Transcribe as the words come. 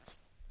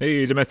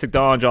Hey, Domestic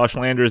Dawn, Josh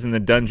Landers in the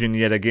dungeon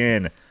yet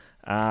again.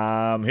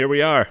 Here we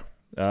are,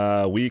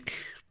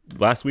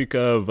 last week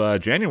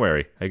of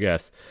January, I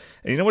guess.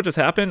 And you know what just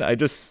happened? I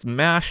just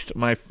smashed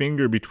my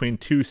finger between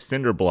two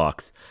cinder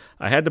blocks.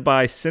 I had to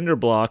buy cinder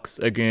blocks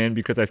again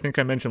because I think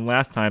I mentioned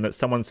last time that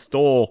someone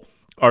stole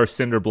our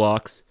cinder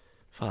blocks.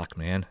 Fuck,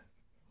 man.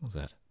 What was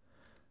that?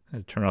 I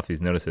had to turn off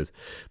these notices.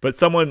 But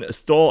someone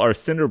stole our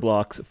cinder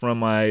blocks from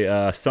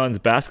my son's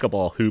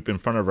basketball hoop in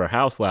front of our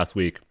house last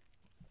week.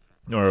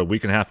 Or a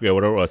week and a half ago,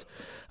 whatever it was.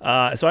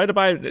 So I had to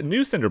buy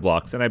new cinder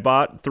blocks, and I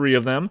bought 3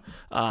 of them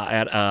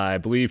at, I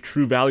believe,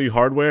 True Value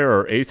Hardware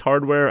or Ace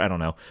Hardware. I don't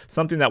know.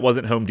 Something that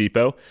wasn't Home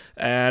Depot.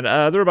 And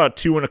they're about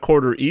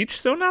 $2.25 each,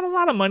 so not a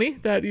lot of money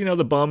that,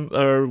 the bum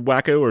or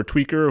wacko or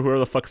tweaker or whoever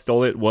the fuck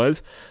stole it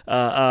was.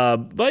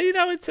 But,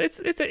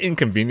 it's an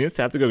inconvenience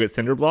to have to go get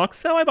cinder blocks,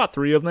 so I bought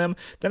 3 of them.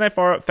 Then I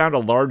found a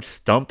large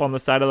stump on the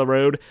side of the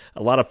road,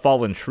 a lot of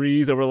fallen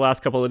trees over the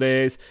last couple of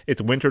days.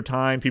 It's winter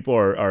time. People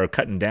are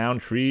cutting down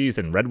trees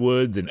and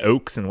redwoods and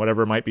oaks and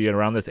whatever might be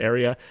around this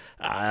area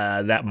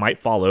that might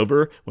fall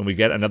over when we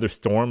get another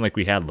storm like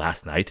we had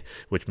last night,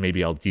 which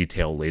maybe I'll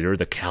detail later.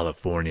 The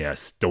California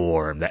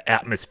storm, the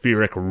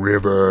atmospheric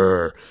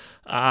river.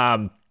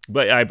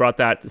 But I brought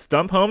that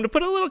stump home to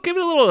give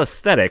it a little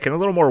aesthetic and a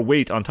little more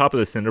weight on top of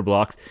the cinder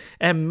blocks,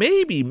 and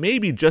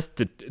maybe just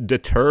to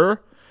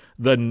deter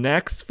the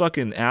next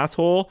fucking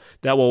asshole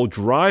that will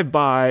drive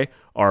by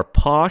our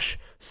posh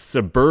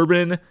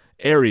suburban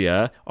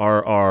area,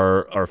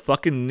 our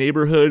fucking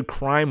neighborhood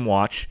crime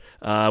watch,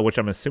 which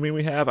I'm assuming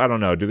we have. I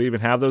don't know. Do they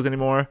even have those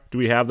anymore? Do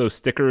we have those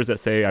stickers that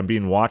say I'm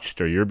being watched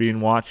or you're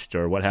being watched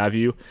or what have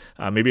you?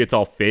 Maybe it's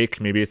all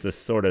fake. Maybe it's this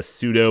sort of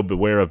pseudo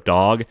beware of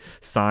dog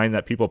sign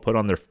that people put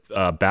on their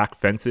back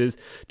fences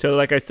to,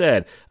 like I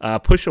said,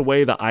 push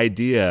away the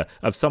idea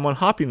of someone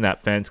hopping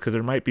that fence because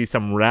there might be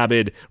some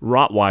rabid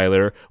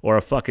Rottweiler or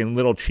a fucking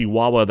little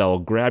Chihuahua that will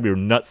grab your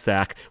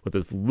nutsack with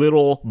his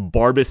little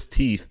barbous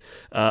teeth.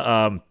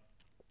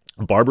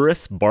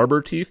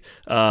 Barber teeth,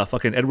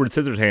 fucking Edward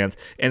Scissorhands,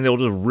 and they'll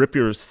just rip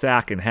your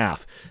sack in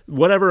half.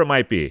 Whatever it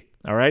might be,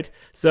 all right?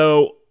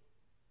 So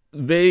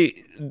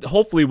they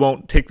hopefully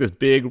won't take this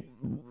big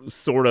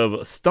sort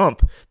of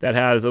stump that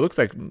has, it looks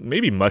like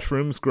maybe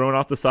mushrooms growing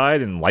off the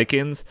side and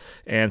lichens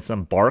and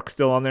some bark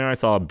still on there. I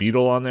saw a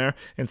beetle on there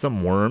and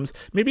some worms.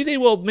 Maybe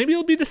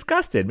it'll be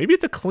disgusted. Maybe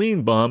it's a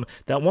clean bum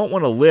that won't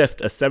want to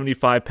lift a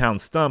 75-pound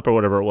stump or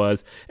whatever it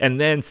was and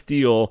then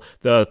steal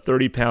the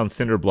 30-pound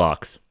cinder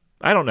blocks.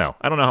 I don't know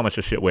how much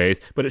this shit weighs,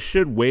 but it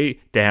should weigh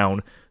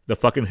down the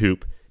fucking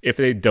hoop if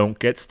they don't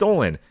get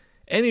stolen.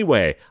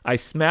 Anyway, I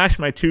smashed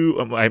my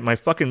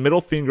fucking middle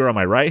finger on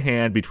my right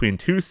hand between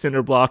 2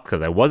 cinder blocks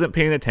because I wasn't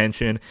paying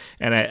attention,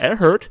 and it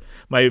hurt.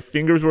 My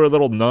fingers were a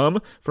little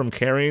numb from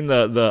carrying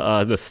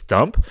the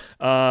stump.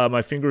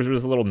 My fingers were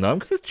just a little numb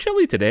because it's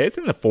chilly today. It's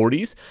in the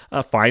 40s.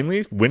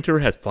 Finally, winter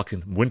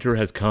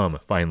has come.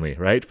 Finally,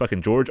 right?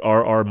 Fucking George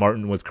R.R.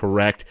 Martin was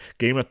correct.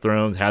 Game of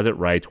Thrones has it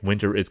right.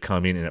 Winter is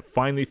coming, and it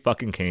finally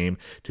fucking came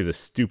to the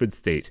stupid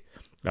state.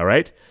 All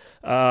right.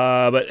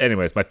 But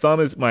anyways,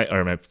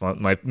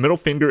 my middle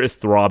finger is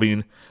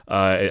throbbing.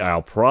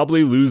 I'll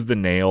probably lose the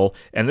nail.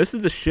 And this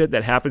is the shit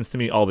that happens to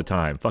me all the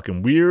time.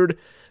 Fucking weird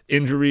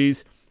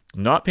injuries,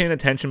 not paying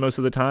attention most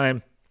of the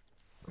time,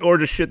 or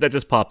just shit that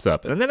just pops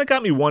up. And then it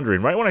got me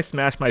wondering, right when I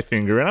smashed my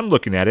finger, and I'm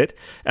looking at it,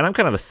 and I'm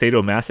kind of a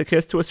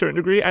sadomasochist to a certain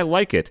degree. I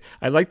like it.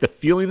 I like the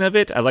feeling of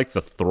it. I like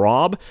the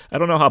throb. I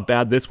don't know how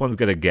bad this one's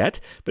going to get,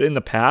 but in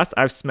the past,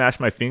 I've smashed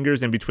my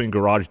fingers in between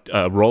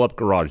roll-up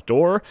garage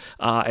door,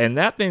 and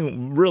that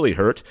thing really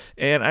hurt.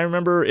 And I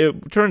remember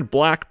it turned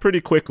black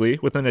pretty quickly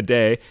within a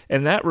day,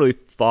 and that really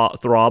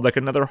throbbed like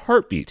another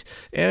heartbeat.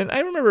 And I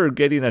remember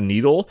getting a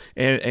needle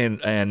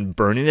and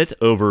burning it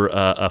over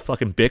a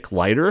fucking Bic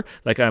lighter,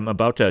 like I'm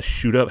about to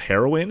shoot up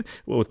heroin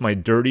with my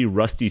dirty,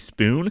 rusty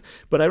spoon.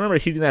 But I remember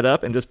heating that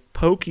up and just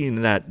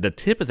poking the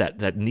tip of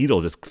that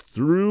needle just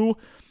through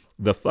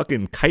the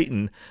fucking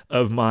chitin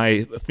of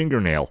my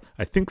fingernail.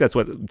 I think that's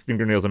what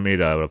fingernails are made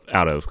out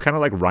of. Kind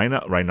of like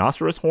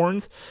rhinoceros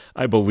horns,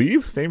 I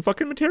believe. Same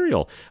fucking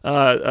material.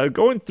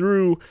 Going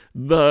through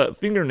the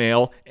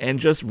fingernail and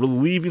just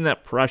relieving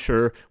that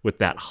pressure with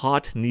that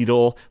hot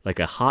needle, like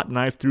a hot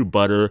knife through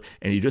butter,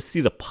 and you just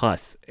see the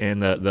pus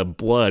and the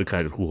blood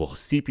kind of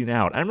seeping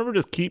out. I remember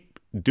just keep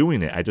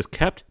doing it. I just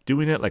kept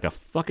doing it like a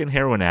fucking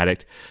heroin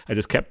addict. I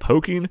just kept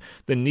poking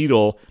the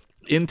needle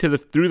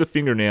through the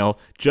fingernail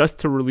just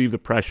to relieve the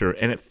pressure,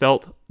 and it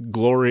felt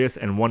glorious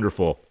and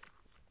wonderful.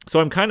 So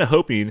I'm kind of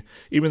hoping,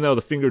 even though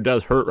the finger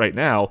does hurt right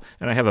now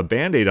and I have a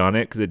Band-Aid on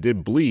it because it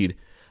did bleed,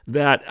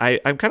 that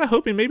I'm kind of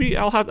hoping maybe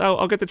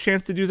I'll get the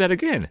chance to do that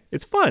again.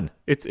 It's fun.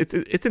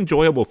 It's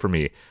enjoyable for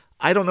me.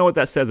 I don't know what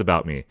that says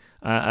about me.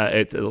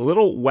 It's a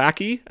little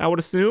wacky, I would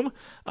assume,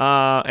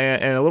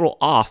 and a little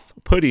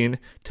off-putting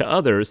to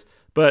others.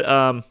 But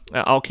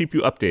I'll keep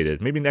you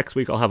updated. Maybe next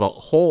week I'll have a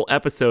whole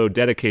episode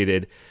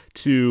dedicated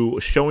to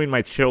showing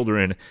my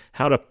children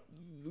how to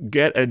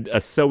get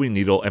a sewing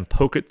needle and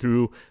poke it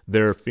through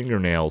their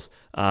fingernails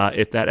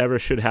if that ever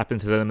should happen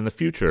to them in the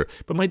future.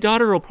 But my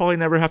daughter will probably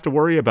never have to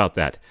worry about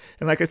that.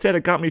 And like I said,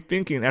 it got me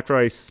thinking after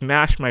I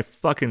smashed my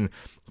fucking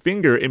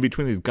finger in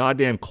between these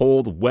goddamn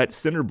cold, wet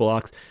cinder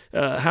blocks.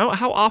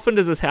 How often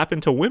does this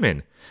happen to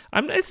women?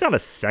 It's not a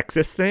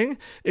sexist thing.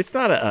 It's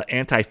not an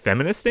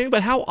anti-feminist thing.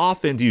 But how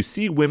often do you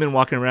see women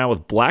walking around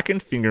with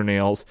blackened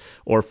fingernails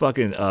or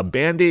fucking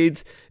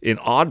band-aids in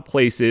odd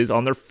places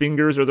on their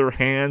fingers or their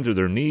hands or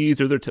their knees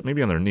or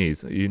maybe on their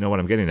knees? You know what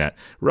I'm getting at.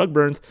 Rug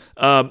burns.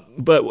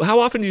 But how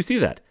often do you see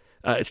that?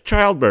 It's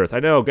childbirth. I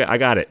know. I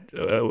got it.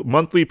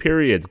 Monthly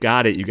periods.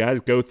 Got it. You guys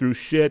go through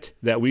shit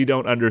that we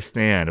don't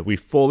understand. We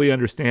fully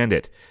understand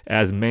it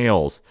as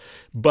males.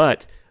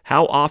 But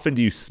how often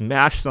do you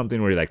smash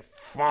something where you're like,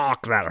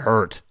 fuck, that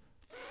hurt.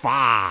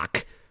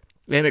 Fuck.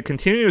 And it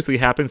continuously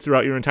happens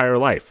throughout your entire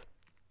life.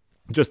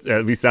 Just,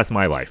 at least that's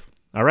my life.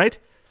 All right?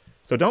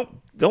 So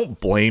don't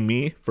blame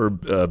me for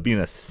being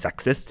a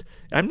sexist.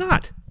 I'm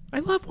not. I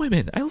love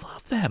women. I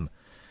love them.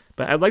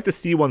 But I'd like to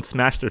see one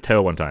smash their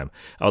toe one time.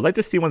 I would like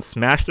to see one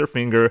smash their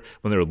finger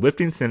when they're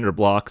lifting cinder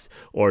blocks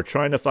or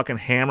trying to fucking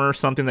hammer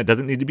something that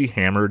doesn't need to be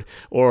hammered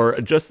or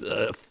just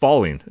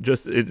falling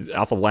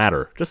off a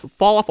ladder. Just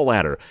fall off a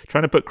ladder.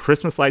 Trying to put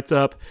Christmas lights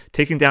up,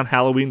 taking down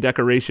Halloween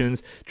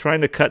decorations,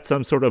 trying to cut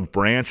some sort of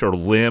branch or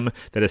limb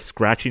that is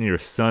scratching your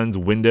son's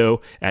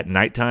window at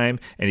nighttime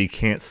and he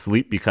can't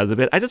sleep because of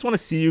it. I just want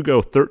to see you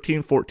go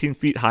 13, 14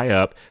 feet high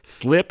up,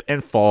 slip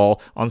and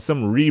fall on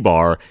some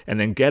rebar, and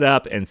then get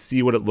up and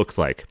see what it looks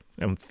like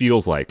and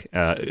feels like.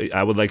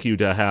 I would like you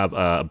to have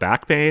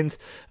back pains.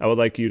 I would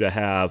like you to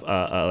have,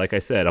 like I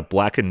said, a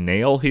blackened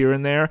nail here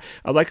and there.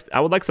 I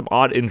would like some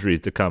odd injuries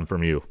to come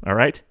from you. All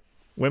right,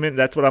 women,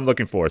 that's what I'm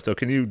looking for. So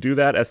can you do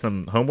that as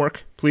some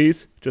homework,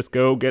 please? Just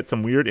go get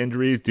some weird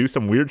injuries, do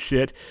some weird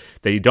shit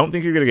that you don't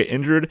think you're gonna get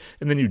injured,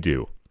 and then you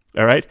do.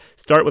 All right,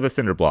 start with a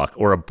cinder block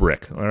or a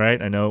brick. All right,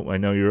 I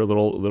know you're a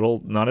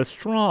little not as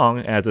strong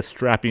as a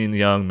strapping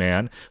young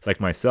man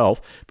like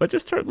myself, but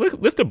just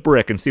lift a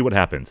brick and see what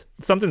happens.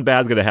 Something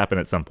bad's gonna happen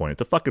at some point.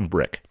 It's a fucking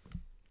brick.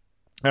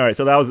 All right,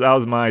 so that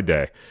was my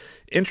day.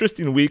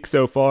 Interesting week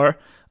so far.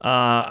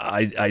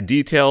 I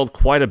detailed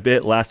quite a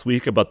bit last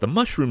week about the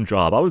mushroom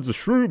job. I was the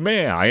shroom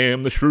man. I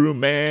am the shroom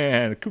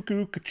man.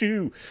 Cuckoo,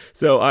 cuckoo.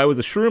 So I was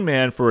a shroom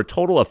man for a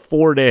total of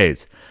 4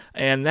 days.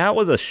 And that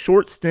was a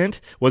short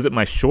stint. Was it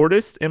my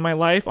shortest in my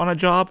life on a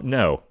job?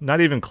 No, not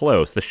even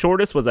close. The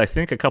shortest was, I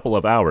think, a couple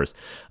of hours.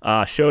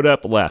 Showed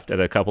up, left at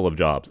a couple of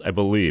jobs, I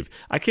believe.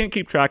 I can't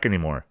keep track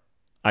anymore.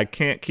 I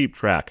can't keep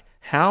track.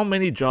 How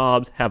many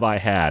jobs have I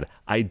had?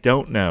 I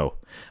don't know.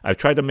 I've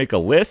tried to make a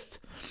list,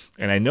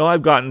 and I know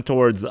I've gotten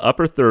towards the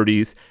upper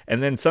 30s,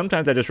 and then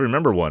sometimes I just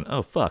remember one.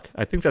 Oh, fuck,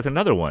 I think that's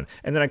another one.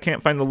 And then I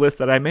can't find the list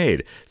that I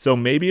made. So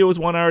maybe it was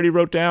one I already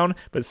wrote down,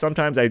 but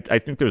sometimes I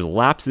think there's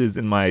lapses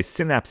in my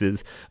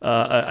synapses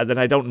that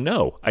I don't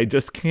know. I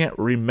just can't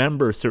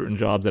remember certain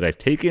jobs that I've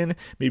taken,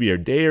 maybe a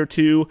day or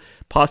two.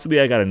 Possibly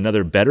I got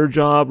another better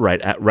job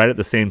right at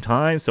the same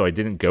time, so I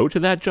didn't go to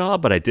that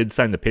job, but I did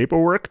sign the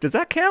paperwork. Does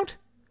that count?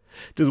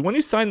 Does when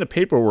you sign the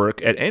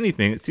paperwork at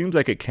anything, it seems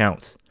like it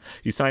counts.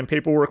 You sign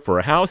paperwork for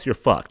a house, you're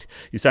fucked.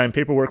 You sign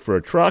paperwork for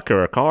a truck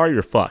or a car,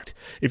 you're fucked.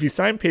 If you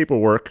sign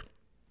paperwork,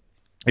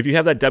 if you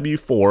have that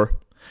W-4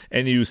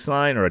 and you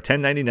sign, or a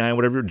 1099,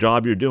 whatever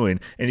job you're doing,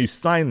 and you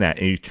sign that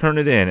and you turn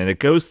it in and it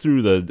goes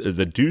through the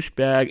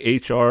douchebag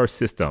HR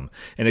system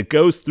and it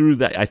goes through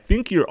that, I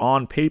think you're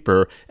on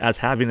paper as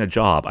having a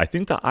job. I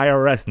think the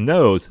IRS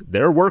knows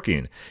they're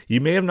working.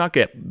 You may have not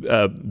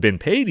been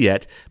paid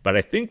yet, but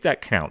I think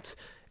that counts.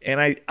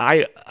 And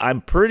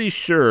I'm pretty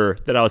sure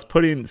that I was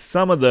putting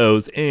some of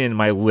those in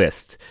my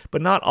list,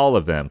 but not all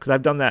of them, because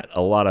I've done that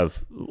a lot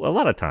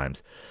of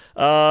times.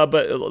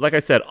 But like I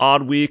said,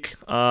 odd week.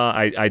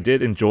 I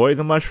did enjoy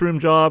the mushroom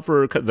job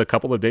for the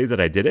couple of days that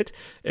I did it.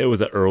 It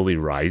was an early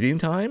rising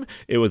time.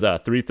 It was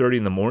 3:30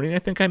 in the morning, I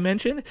think I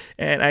mentioned,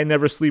 and I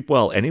never sleep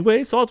well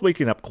anyway, so I was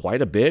waking up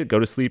quite a bit, go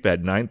to sleep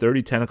at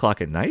 9:30, 10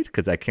 o'clock at night,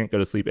 because I can't go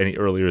to sleep any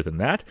earlier than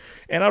that,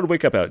 and I would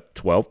wake up at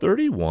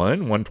 12:30,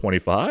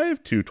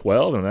 1:25,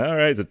 2:12, and all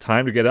right, is it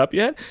time to get up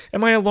yet?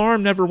 And my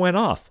alarm never went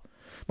off.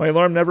 My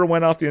alarm never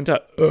went off the entire.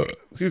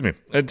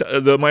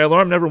 My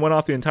alarm never went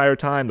off the entire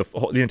time.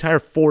 The entire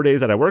 4 days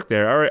that I worked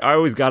there, I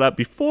always got up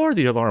before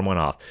the alarm went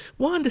off.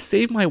 One, to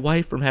save my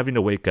wife from having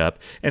to wake up,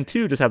 and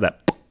two, just have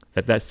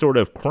that sort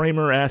of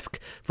Kramer-esque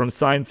from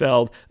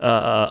Seinfeld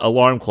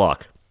alarm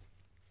clock.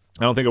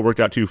 I don't think it worked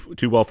out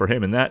too well for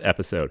him in that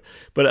episode,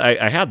 but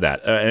I had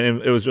that,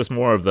 and it was just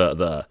more of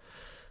the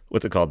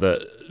what's it called?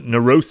 The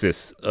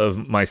neurosis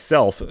of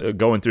myself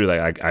going through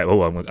like, I'm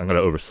going to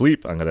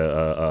oversleep. I'm going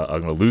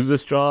to lose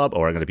this job,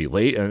 or I'm going to be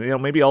late.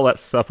 And, maybe all that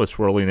stuff was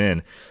swirling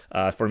in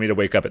for me to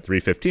wake up at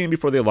 3:15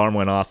 before the alarm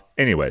went off.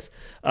 Anyways,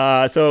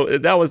 so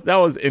that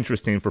was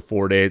interesting for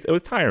 4 days. It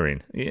was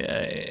tiring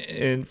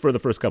and for the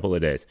first couple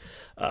of days.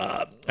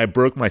 I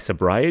broke my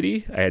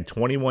sobriety. I had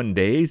 21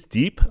 days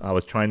deep. I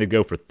was trying to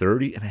go for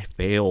 30 and I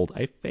failed.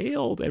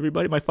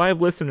 Everybody, my 5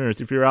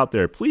 listeners, if you're out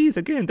there, please,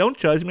 again, don't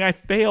judge me. I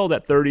failed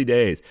at 30 30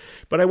 days.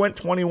 But I went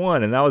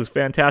 21, and that was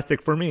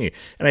fantastic for me.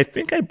 And I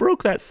think I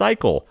broke that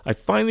cycle. I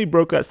finally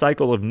broke that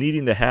cycle of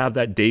needing to have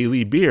that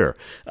daily beer,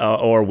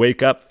 or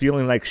wake up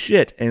feeling like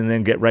shit and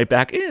then get right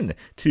back in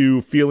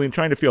to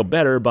trying to feel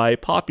better by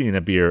popping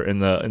a beer in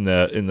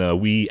the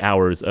wee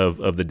hours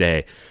of the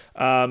day.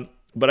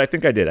 But I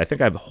think I did. I think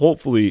I've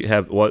hopefully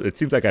well, it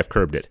seems like I've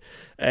curbed it.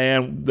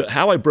 And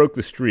how I broke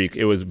the streak,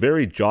 it was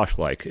very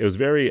Josh-like. It was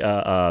very,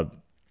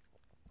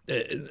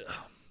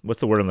 what's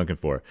the word I'm looking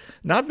for?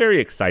 Not very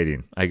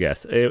exciting, I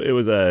guess. It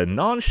was a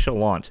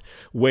nonchalant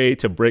way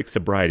to break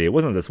sobriety. It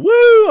wasn't this,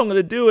 woo, I'm going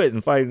to do it. And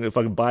if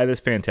I can buy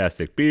this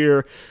fantastic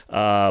beer,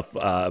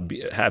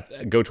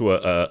 go to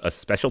a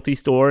specialty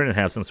store and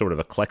have some sort of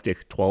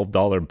eclectic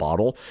 $12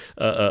 bottle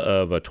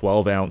of a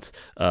 12-ounce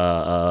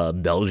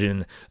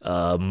Belgian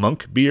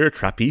monk beer,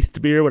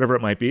 Trappist beer, whatever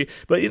it might be.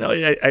 But,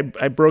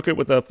 I broke it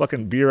with a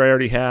fucking beer I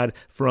already had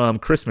from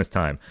Christmas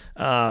time.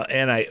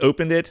 And I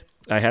opened it.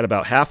 I had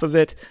about half of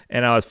it,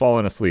 and I was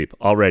falling asleep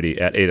already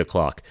at 8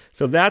 o'clock.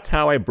 So that's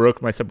how I broke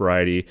my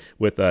sobriety,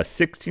 with a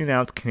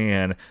 16-ounce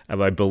can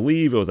of, I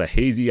believe it was a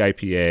hazy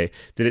IPA.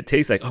 Did it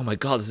taste like, oh my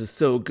God, this is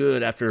so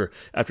good after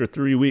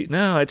 3 weeks?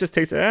 No, it just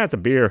tasted, it's a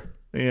beer.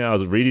 I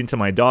was reading to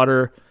my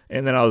daughter,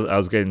 and then I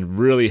was getting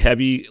really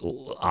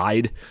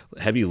heavy-eyed,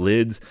 heavy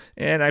lids,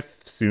 and I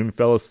soon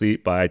fell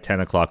asleep by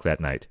 10 o'clock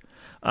that night.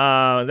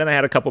 Then I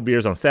had a couple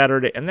beers on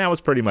Saturday, and that was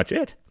pretty much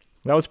it.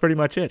 So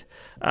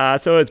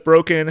it's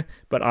broken,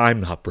 but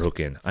I'm not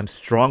broken. I'm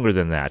stronger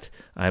than that.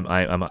 I'm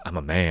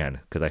a man,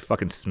 because I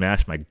fucking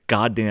smashed my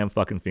goddamn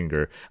fucking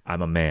finger.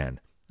 I'm a man.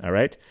 All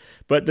right?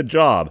 But the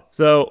job.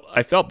 So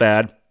I felt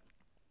bad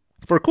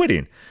for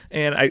quitting.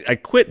 And I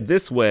quit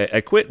this way. I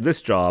quit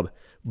this job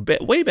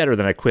way better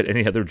than I quit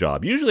any other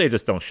job. Usually I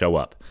just don't show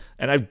up.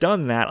 And I've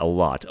done that a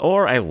lot.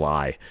 Or I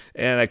lie.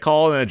 And I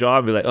call in a job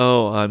and be like,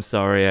 oh, I'm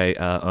sorry.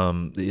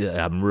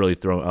 I'm really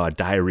throwing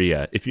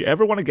diarrhea. If you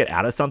ever want to get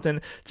out of something,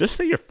 just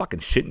say you're fucking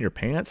shitting your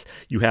pants.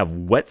 You have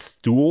wet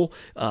stool.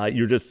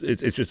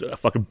 It's just a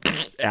fucking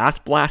ass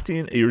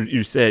blasting. You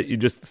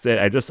just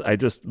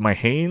said, my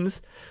Hanes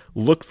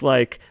looks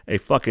like a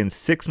fucking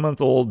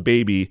 6-month-old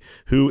baby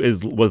who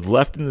was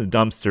left in the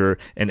dumpster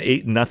and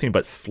ate nothing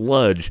but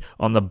sludge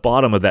on the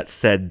bottom of that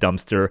said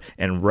dumpster,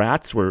 and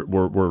rats were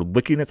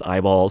licking its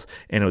eyeballs,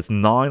 and it was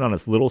gnawing on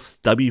its little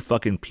stubby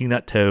fucking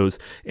peanut toes,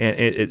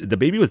 and the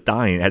baby was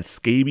dying. It had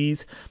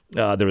scabies.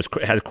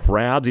 It had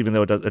crabs, even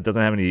though it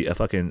doesn't have any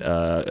fucking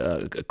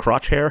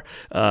crotch hair,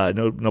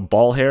 no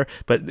ball hair.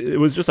 But it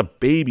was just a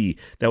baby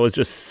that was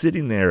just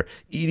sitting there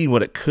eating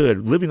what it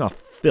could, living off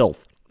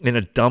filth in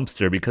a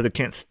dumpster, because it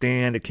can't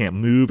stand, it can't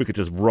move, it could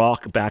just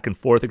rock back and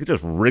forth, it could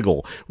just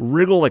wriggle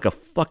like a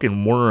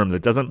fucking worm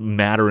that doesn't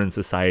matter in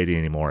society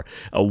anymore.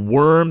 A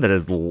worm that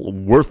is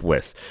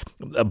worthless.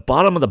 A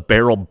bottom of the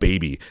barrel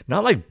baby.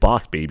 Not like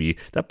Boss Baby.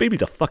 That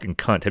baby's a fucking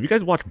cunt. Have you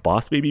guys watched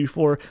Boss Baby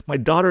before? My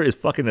daughter is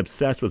fucking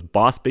obsessed with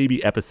Boss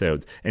Baby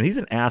episodes, and he's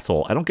an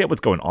asshole. I don't get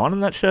what's going on in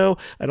that show.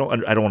 I don't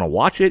want to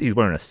watch it. He's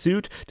wearing a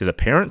suit. Do the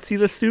parents see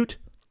the suit?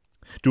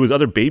 Do his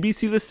other babies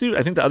see the suit?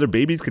 I think the other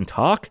babies can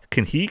talk.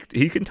 He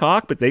can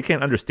talk, but they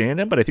can't understand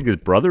him. But I think his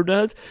brother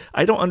does.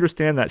 I don't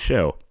understand that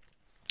show.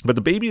 But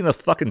the baby in the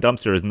fucking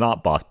dumpster is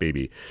not Boss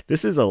Baby.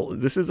 This is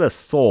a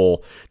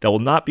soul that will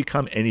not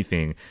become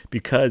anything,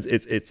 because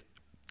it's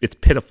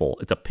pitiful.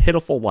 It's a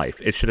pitiful life.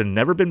 It should have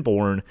never been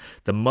born.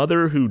 The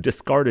mother who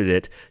discarded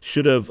it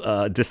should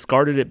have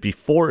discarded it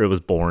before it was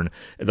born.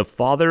 The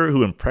father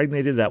who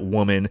impregnated that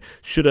woman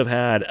should have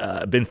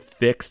had been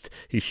fixed.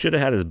 He should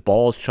have had his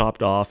balls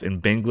chopped off in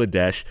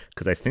Bangladesh,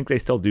 because I think they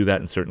still do that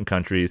in certain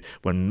countries.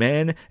 When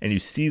men, and you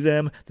see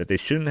them, that they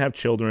shouldn't have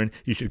children,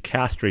 you should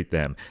castrate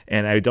them.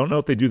 And I don't know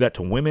if they do that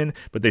to women,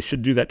 but they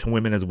should do that to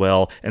women as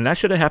well. And that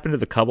should have happened to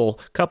the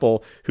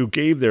couple who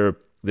gave their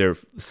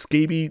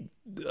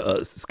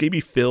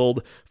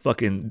scaby-filled,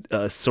 fucking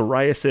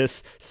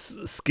psoriasis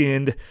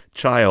skinned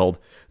child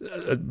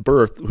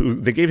birth. Who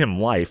they gave him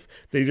life.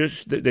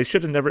 They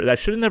should have never. That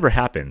should have never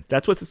happened.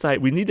 That's what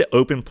society. We need to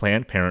open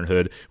Planned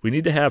Parenthood. We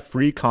need to have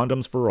free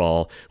condoms for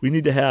all. We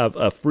need to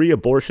have free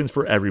abortions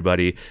for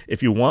everybody.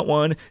 If you want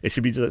one, it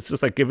should be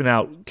just like giving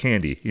out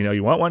candy.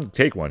 You want one,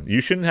 take one.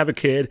 You shouldn't have a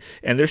kid.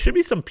 And there should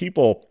be some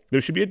people.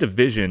 There should be a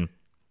division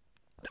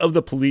of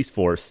the police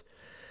force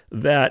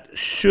that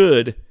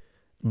should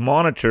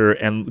monitor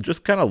and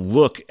just kind of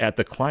look at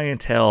the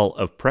clientele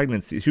of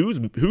pregnancies.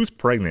 Who's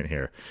pregnant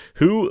here?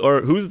 Who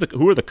are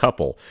the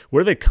couple?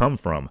 Where do they come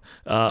from?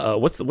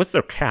 What's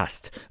their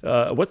caste?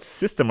 What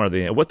system are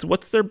they in?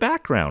 What's their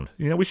background?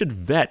 We should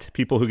vet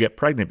people who get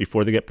pregnant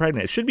before they get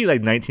pregnant. It should be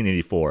like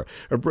 1984,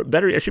 or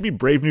better, it should be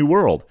Brave New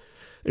World.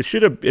 It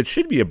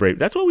should be a brave.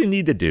 That's what we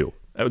need to do.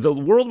 The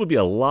world would be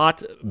a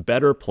lot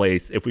better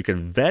place if we could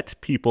vet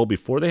people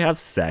before they have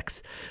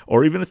sex,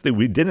 or even if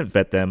we didn't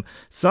vet them,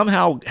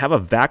 somehow have a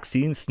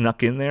vaccine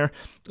snuck in there,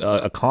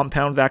 a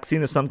compound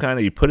vaccine of some kind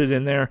that you put it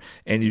in there,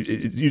 and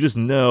you just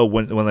know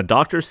when the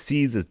doctor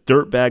sees this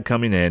dirtbag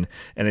coming in,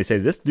 and they say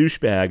this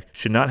douchebag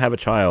should not have a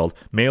child,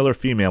 male or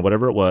female,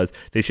 whatever it was,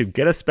 they should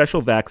get a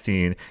special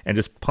vaccine and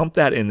just pump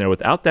that in there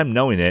without them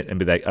knowing it, and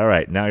be like, all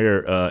right, now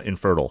you're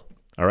infertile.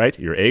 All right,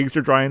 your eggs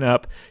are drying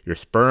up. Your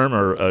sperm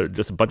are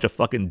just a bunch of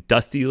fucking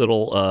dusty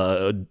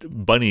little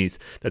bunnies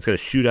that's going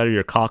to shoot out of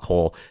your cock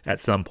hole at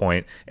some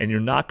point, and you're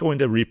not going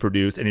to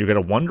reproduce, and you're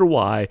going to wonder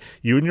why.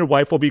 You and your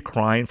wife will be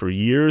crying for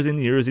years and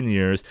years and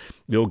years.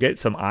 You'll get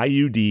some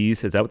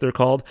IUDs. Is that what they're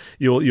called?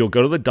 You'll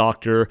go to the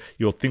doctor.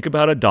 You'll think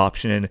about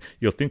adoption.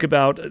 You'll think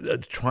about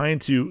trying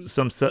to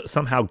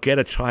somehow get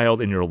a child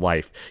in your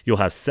life. You'll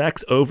have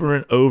sex over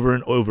and over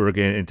and over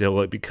again until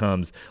it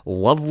becomes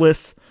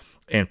loveless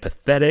and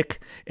pathetic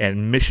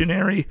and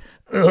missionary.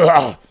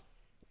 Ugh.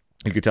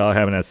 You could tell I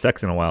haven't had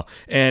sex in a while.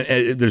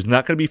 And there's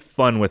not going to be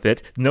fun with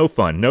it. No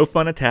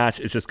fun attached.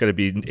 It's just going to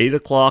be 8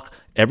 o'clock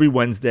every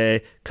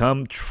Wednesday.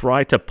 Come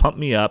try to pump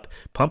me up,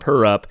 pump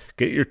her up,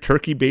 get your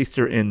turkey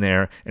baster in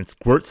there, and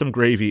squirt some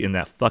gravy in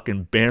that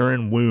fucking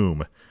barren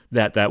womb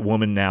that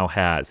woman now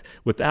has,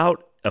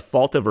 without a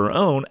fault of her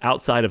own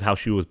outside of how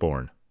she was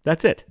born.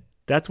 That's it.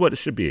 That's what it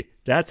should be.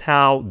 That's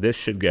how this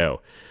should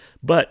go.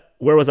 But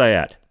where was I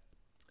at?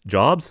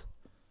 Jobs?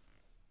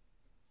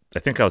 I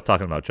think I was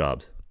talking about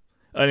jobs.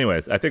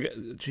 Anyways, I think,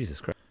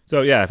 Jesus Christ.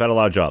 So yeah, I've had a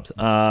lot of jobs.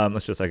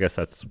 I guess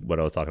that's what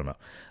I was talking about.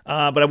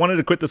 But I wanted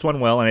to quit this one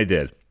well, and I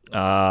did.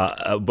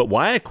 But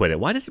why I quit it?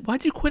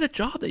 Why'd you quit a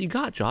job that you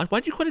got, Josh?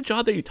 Why'd you quit a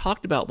job that you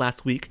talked about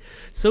last week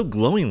so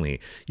glowingly?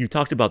 You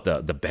talked about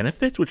the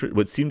benefits, which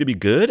would seem to be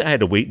good. I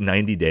had to wait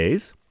 90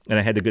 days. And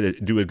I had to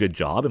do a good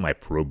job in my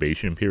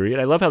probation period.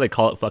 I love how they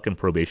call it fucking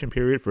probation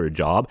period for a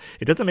job.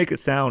 It doesn't make it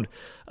sound...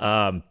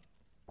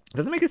 It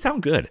doesn't make it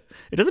sound good.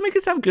 It doesn't make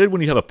it sound good when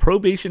you have a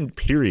probation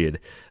period.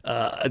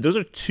 Those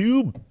are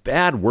two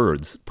bad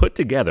words put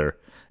together,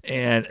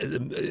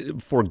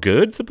 and for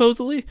good,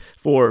 supposedly,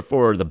 for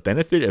the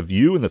benefit of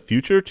you in the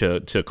future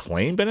to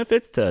claim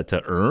benefits,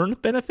 to earn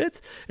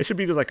benefits. It should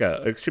be just like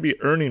it should be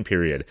earning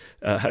period.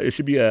 It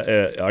should be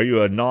are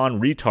you a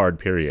non-retard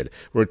period?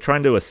 We're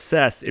trying to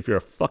assess if you're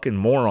a fucking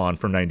moron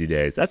for 90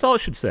 days. That's all it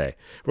should say.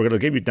 We're going to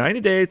give you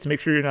 90 days to make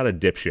sure you're not a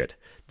dipshit.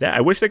 I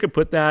wish they could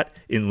put that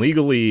in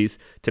legalese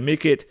to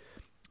make it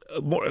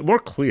more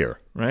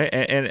clear, right?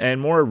 And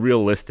more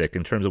realistic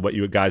in terms of what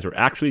you guys are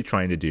actually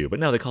trying to do.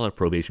 But no, they call it a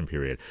probation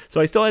period. So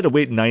I still had to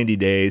wait 90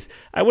 days.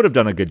 I would have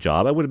done a good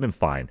job. I would have been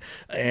fine.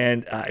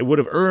 And I would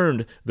have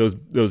earned those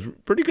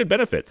pretty good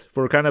benefits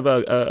for kind of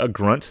a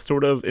grunt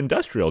sort of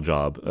industrial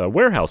job, a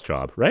warehouse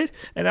job, right?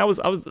 And I was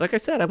like I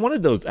said, I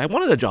wanted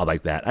a job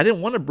like that. I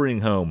didn't want to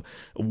bring home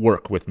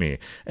work with me.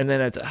 And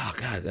then it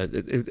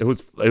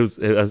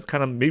was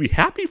kind of maybe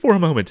happy for a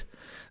moment.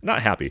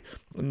 Not happy.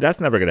 That's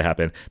never going to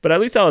happen. But at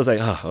least I was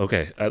like, oh,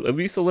 okay. At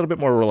least a little bit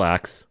more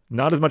relaxed.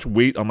 Not as much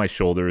weight on my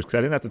shoulders because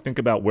I didn't have to think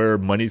about where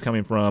money's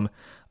coming from.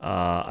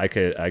 I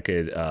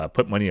could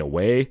put money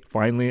away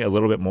finally a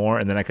little bit more,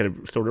 and then I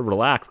could sort of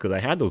relax because I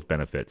had those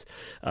benefits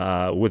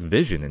with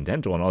vision and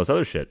dental and all this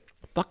other shit.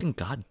 Fucking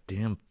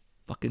goddamn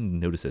fucking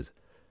notices.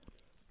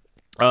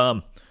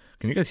 Can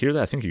you guys hear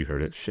that? I think you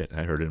heard it. Shit,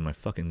 I heard it in my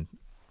fucking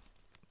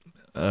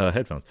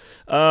headphones.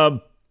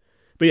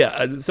 But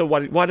yeah, so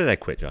why did I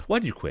quit, Josh? Why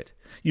did you quit?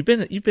 You've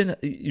been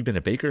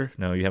a baker?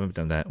 No, you haven't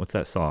done that. What's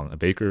that song? A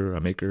baker,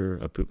 a maker,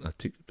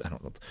 I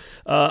don't know.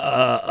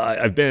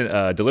 I've been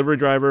a delivery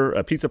driver,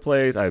 a pizza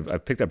place.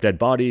 I've picked up dead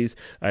bodies.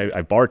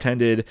 I've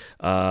bartended.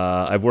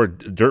 I've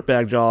worked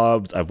dirtbag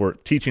jobs. I've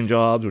worked teaching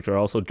jobs, which are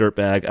also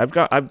dirtbag.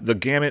 I've the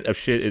gamut of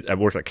shit. I've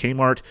worked at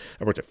Kmart.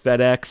 I've worked at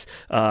FedEx.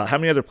 How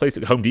many other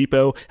places? Home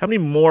Depot. How many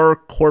more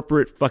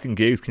corporate fucking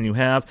gigs can you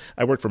have?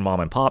 I worked for mom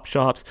and pop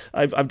shops.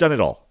 I've done it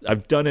all.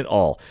 I've done it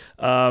all.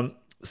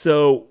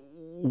 So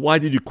why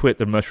did you quit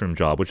the mushroom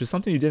job, which is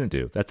something you didn't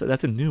do?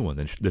 That's a new one,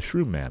 the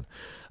Shroom Man.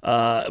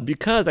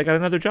 Because I got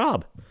another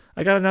job.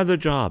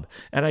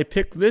 And I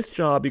picked this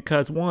job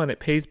because, one, it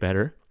pays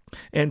better.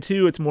 And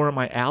two, it's more in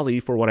my alley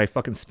for what I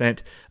fucking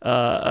spent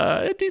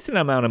a decent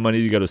amount of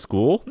money to go to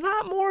school.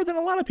 Not more than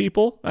a lot of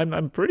people.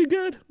 I'm pretty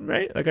good,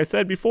 right? Like I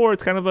said before,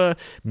 it's kind of a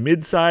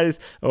mid-size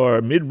or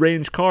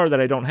mid-range car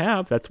that I don't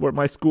have. That's where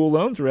my school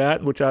loans are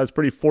at, which I was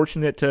pretty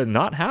fortunate to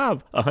not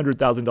have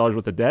 $100,000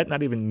 worth of debt,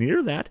 not even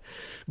near that.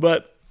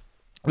 But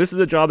this is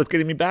a job that's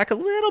getting me back a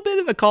little bit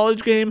in the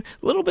college game,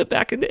 a little bit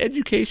back into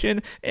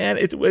education, and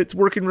it's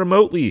working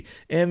remotely.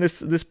 And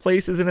this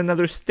place is in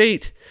another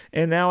state,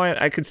 and now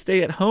I could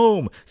stay at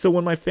home. So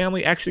when my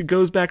family actually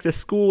goes back to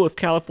school, if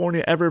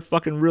California ever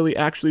fucking really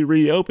actually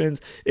reopens,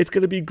 it's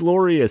going to be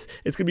glorious.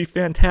 It's going to be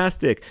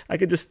fantastic. I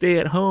could just stay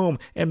at home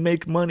and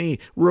make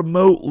money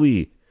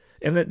remotely.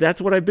 And that's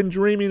what I've been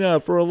dreaming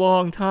of for a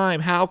long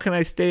time. How can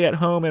I stay at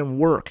home and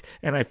work?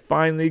 And I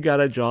finally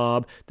got a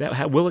job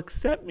that will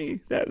accept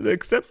me, that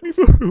accepts me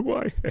for who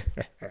I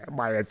am,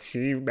 my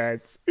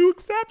achievements, who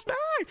accepts me.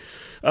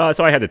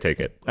 So I had to take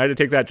it. I had to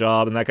take that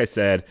job. And like I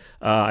said,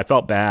 I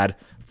felt bad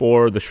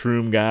for the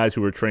shroom guys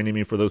who were training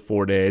me for those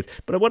 4 days.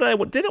 But what I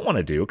didn't want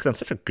to do, because I'm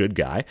such a good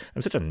guy,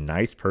 I'm such a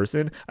nice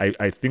person,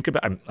 I think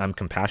about, I'm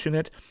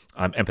compassionate,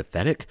 I'm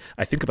empathetic,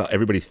 I think about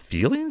everybody's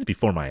feelings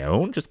before my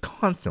own, just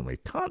constantly.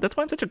 That's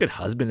why I'm such a good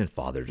husband and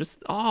father,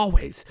 just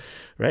always,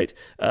 right?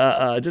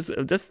 I'm just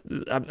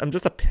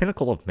a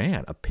pinnacle of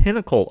man,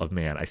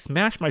 I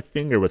smash my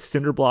finger with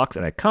cinder blocks,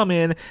 and I come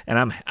in,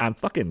 and I'm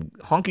fucking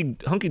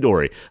hunky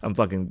dory.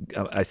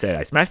 I say,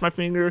 I smash my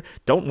finger,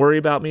 don't worry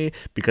about me,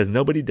 because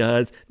nobody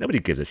does. Nobody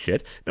gives a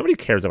shit. Nobody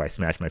cares if I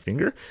smash my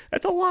finger.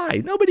 That's a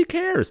lie. Nobody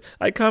cares.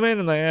 I come in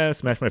and I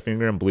smash my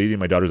finger. I'm bleeding.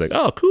 My daughter's like,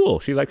 oh, cool.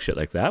 She likes shit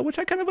like that, which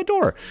I kind of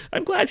adore.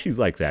 I'm glad she's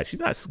like that.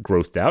 She's not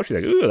grossed out. She's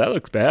like, ooh, that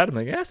looks bad. I'm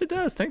like, yes, it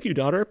does. Thank you,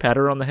 daughter. Pat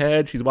her on the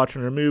head. She's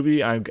watching her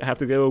movie. I have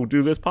to go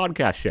do this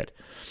podcast shit.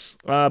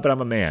 But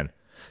I'm a man.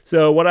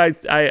 So what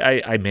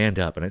I manned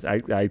up, and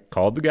I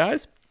called the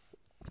guys,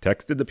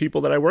 texted the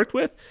people that I worked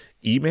with,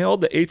 emailed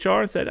the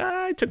HR and said,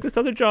 I took this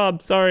other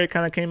job. Sorry, it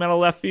kind of came out of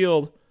left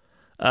field.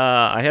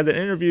 I had an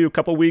interview a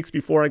couple weeks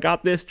before I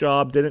got this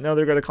job. Didn't know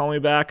they were going to call me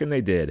back, and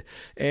they did.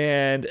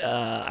 And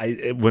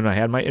when I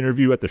had my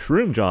interview at the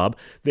shroom job,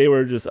 they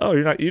were just, oh,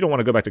 you don't want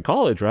to go back to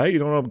college, right? You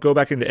don't want to go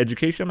back into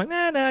education. I'm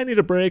like, nah, I need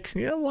a break.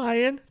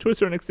 Lying to a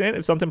certain extent.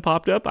 If something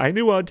popped up, I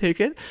knew I'd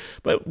take it.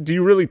 But do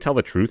you really tell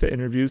the truth at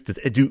interviews?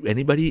 Do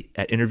anybody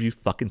at interviews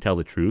fucking tell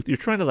the truth? You're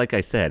trying to, like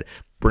I said,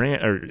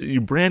 you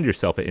brand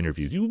yourself at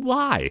interviews. You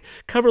lie.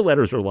 Cover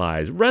letters are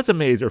lies.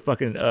 Resumes are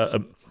fucking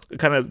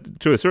kind of,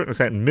 to a certain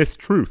extent,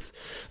 mistruths.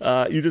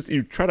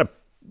 You try to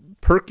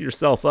perk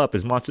yourself up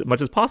as much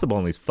as possible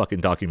on these fucking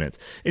documents,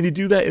 and you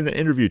do that in the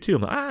interview too.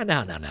 I'm like, no,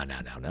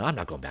 I'm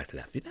not going back to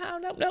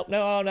that.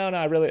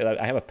 No.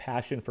 I have a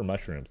passion for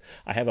mushrooms.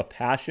 I have a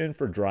passion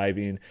for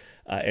driving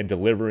and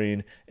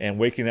delivering and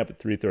waking up at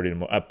 3:30 in the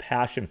morning. A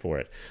passion for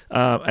it.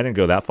 I didn't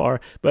go that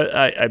far, but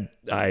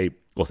I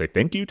will say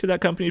thank you to that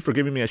company for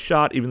giving me a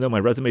shot, even though my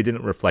resume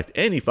didn't reflect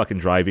any fucking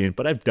driving,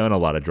 but I've done a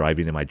lot of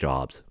driving in my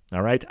jobs,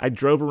 all right? I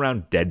drove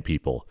around dead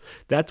people.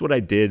 That's what I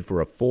did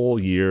for a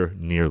full year,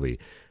 nearly.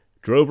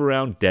 Drove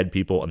around dead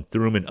people and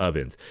threw them in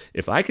ovens.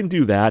 If I can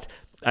do that,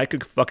 I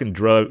could fucking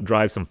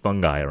drive some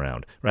fungi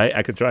around, right?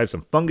 I could drive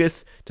some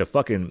fungus to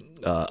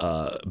fucking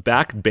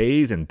back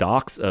bays and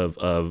docks of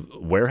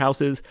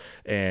warehouses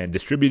and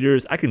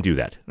distributors. I can do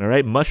that, all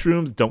right?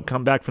 Mushrooms don't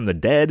come back from the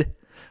dead,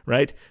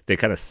 right? They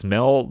kind of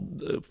smell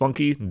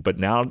funky, but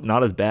now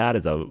not as bad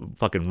as a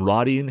fucking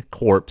rotting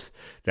corpse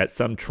that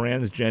some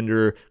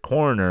transgender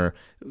coroner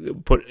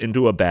put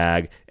into a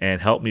bag and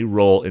helped me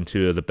roll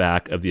into the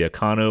back of the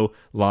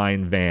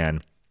Econoline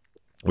van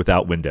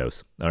without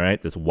windows, all right?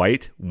 This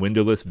white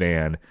windowless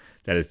van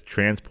that is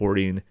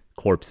transporting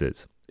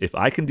corpses. If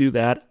I can do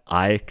that,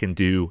 I can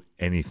do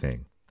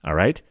anything, all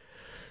right?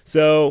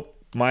 So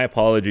my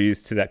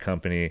apologies to that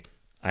company.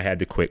 I had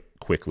to quit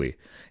quickly.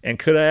 And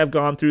could I have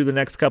gone through the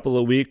next couple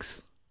of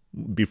weeks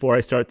before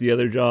I start the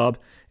other job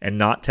and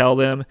not tell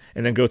them,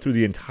 and then go through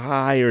the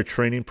entire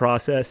training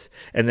process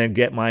and then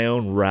get my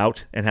own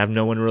route and have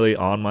no one really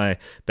on my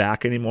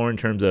back anymore in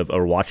terms of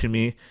or watching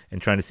me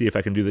and trying to see if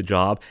I can do the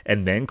job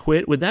and then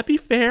quit? Would that be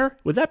fair?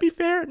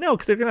 No,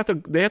 because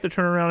they have to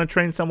turn around and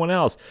train someone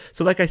else.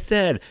 So like I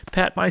said,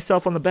 pat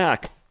myself on the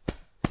back.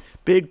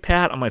 Big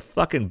pat on my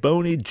fucking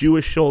bony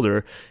Jewish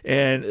shoulder,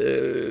 and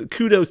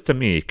kudos to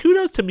me.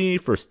 Kudos to me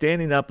for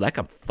standing up like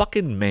a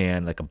fucking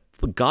man, like a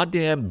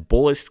goddamn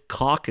bullish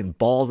cock and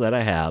balls that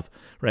I have,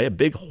 right? A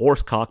big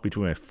horse cock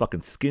between my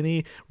fucking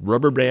skinny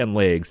rubber band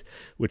legs,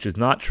 which is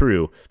not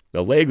true.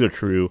 The legs are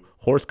true.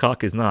 Horse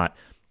cock is not.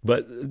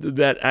 But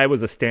that I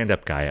was a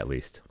stand-up guy at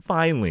least.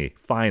 Finally,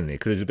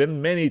 because there's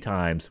been many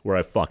times where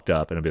I fucked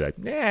up and I'd be like,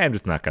 I'm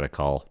just not going to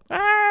call.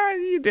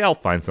 I'll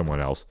find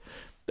someone else.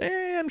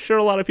 I'm sure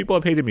a lot of people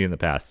have hated me in the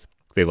past.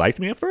 They liked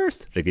me at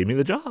first. They gave me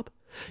the job.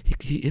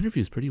 He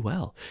interviews pretty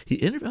well.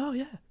 Oh,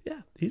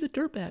 yeah. He's a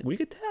dirtbag. We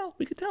could tell.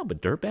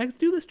 But dirtbags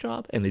do this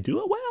job, and they do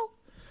it well.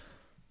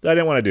 So I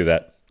didn't want to do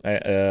that.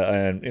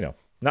 And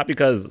not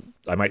because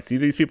I might see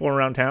these people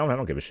around town. I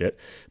don't give a shit.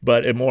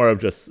 But it more of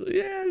just,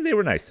 they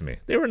were nice to me.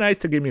 They were nice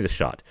to give me the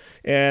shot.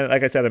 And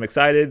like I said, I'm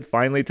excited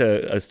finally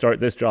to start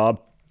this job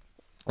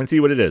and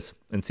see what it is.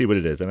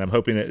 And I'm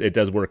hoping it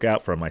does work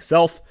out for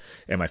myself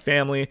and my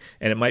family.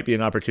 And it might be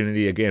an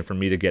opportunity, again, for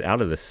me to get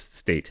out of this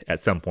state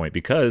at some point,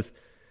 because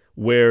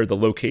where the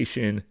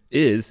location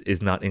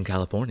is not in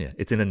California.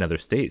 It's in another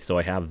state. So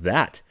I have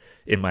that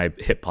in my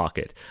hip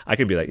pocket. I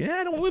can be like,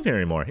 I don't want to live here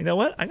anymore. You know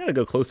what? I'm going to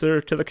go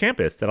closer to the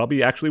campus that I'll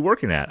be actually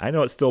working at. I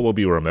know it still will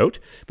be remote,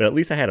 but at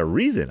least I had a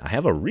reason. I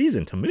have a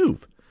reason to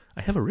move.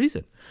 I have a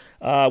reason.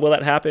 Will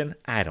that happen?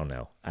 I don't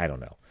know.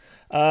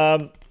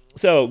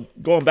 So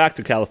going back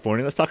to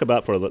California, let's talk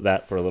about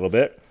that for a little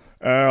bit.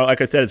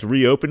 Like I said, it's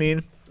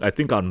reopening, I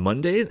think, on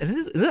Monday. And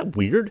isn't that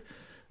weird?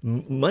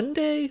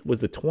 Monday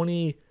was the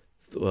 23rd,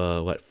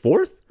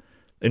 4th?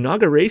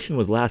 Inauguration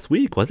was last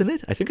week, wasn't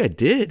it? I think I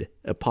did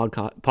a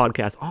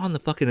podcast on the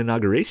fucking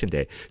inauguration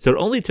day. So it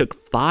only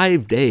took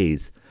 5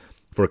 days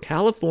for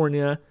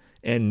California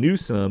and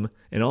Newsom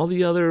and all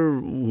the other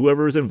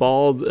whoever's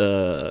involved,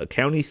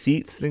 county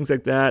seats, things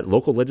like that,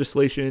 local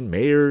legislation,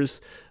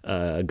 mayors,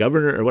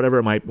 governor, or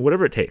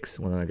whatever it takes.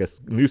 Well, I guess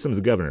Newsom's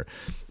the governor,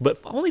 but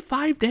only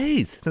 5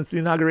 days since the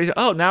inauguration.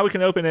 Oh, now we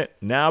can open it.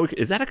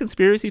 Is that a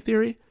conspiracy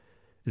theory?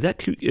 Is that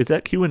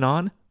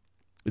QAnon?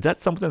 Is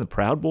that something the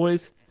Proud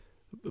Boys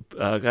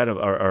kind of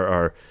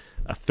are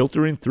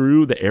filtering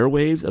through the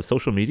airwaves of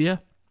social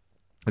media?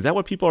 Is that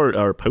what people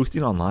are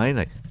posting online,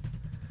 like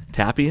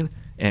tapping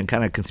and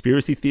kind of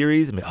conspiracy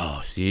theories? I mean,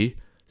 oh, see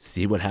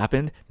what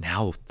happened?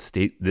 Now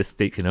this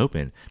state can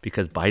open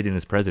because Biden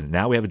is president.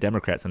 Now we have a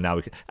Democrat, so now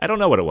we can. I don't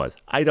know what it was.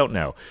 I don't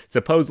know.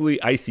 Supposedly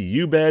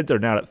ICU beds are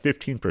now at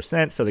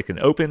 15%, so they can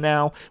open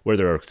now, where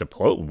they're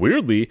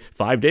weirdly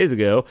 5 days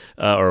ago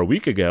or a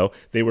week ago,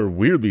 they were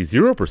weirdly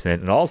 0%,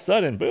 and all of a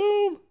sudden,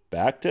 boom,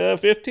 back to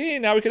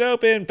 15. Now we can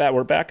open.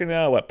 We're back in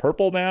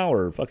purple now,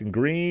 or fucking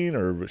green,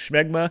 or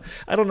schmegma.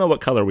 I don't know what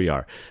color we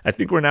are. I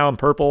think we're now in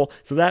purple.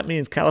 So that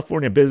means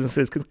California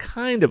businesses can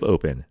kind of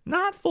open.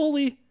 Not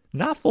fully,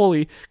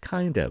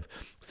 kind of.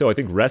 So I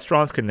think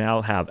restaurants can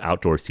now have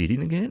outdoor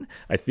seating again.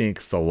 I think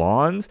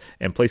salons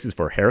and places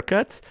for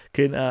haircuts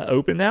can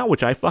open now,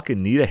 which I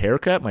fucking need a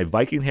haircut. My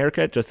Viking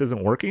haircut just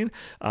isn't working.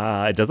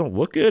 It doesn't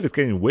look good. It's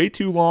getting way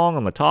too long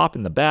on the top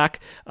and the back.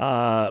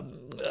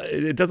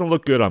 It doesn't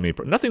look good on me.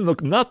 Nothing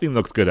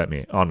looks good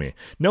on me.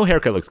 No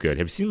haircut looks good.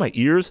 Have you seen my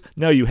ears?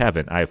 No, you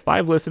haven't. I have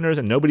 5 listeners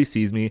and nobody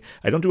sees me.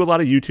 I don't do a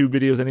lot of YouTube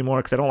videos anymore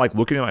because I don't like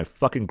looking at my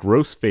fucking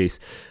gross face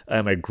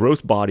and my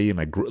gross body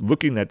and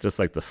looking at just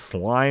like the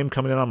slime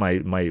coming in on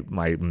my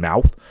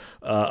mouth.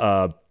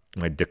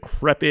 My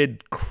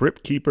decrepit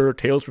crypt keeper,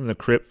 Tales from the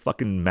Crypt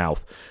fucking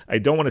mouth. I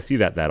don't want to see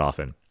that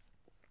often.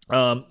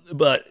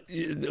 But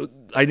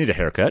I need a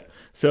haircut.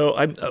 So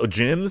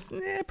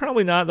gyms,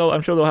 probably not though.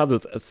 I'm sure they'll have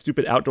those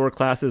stupid outdoor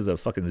classes of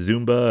fucking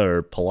Zumba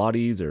or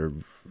Pilates or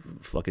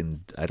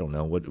fucking, I don't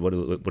know, what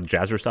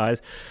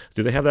jazzercise.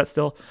 Do they have that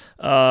still?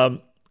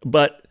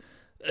 But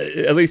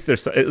at least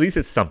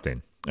it's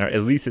something. Or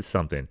at least it's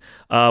something.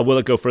 Will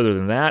it go further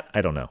than that?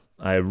 I don't know.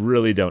 I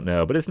really don't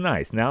know, but it's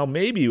nice. Now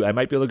maybe I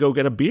might be able to go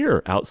get a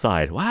beer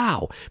outside.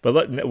 Wow.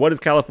 But what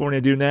does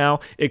California do now?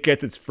 It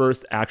gets its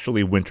first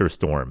actually winter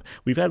storm.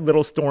 We've had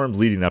little storms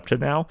leading up to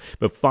now,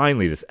 but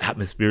finally this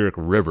atmospheric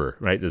river,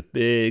 right? This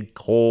big,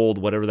 cold,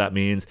 whatever that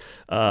means,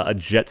 a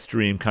jet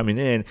stream coming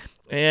in.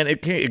 And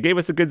it gave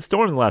us a good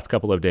storm in the last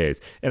couple of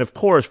days. And of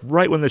course,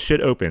 right when the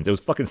shit opens, it was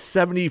fucking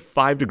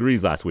 75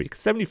 degrees last week.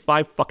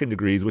 75 fucking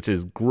degrees, which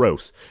is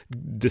gross,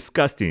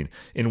 disgusting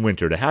in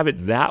winter. To have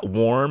it that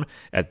warm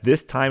at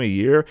this time of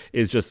year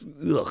is just,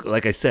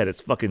 like I said,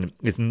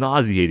 it's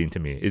nauseating to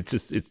me.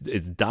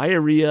 It's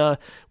diarrhea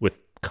with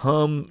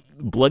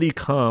bloody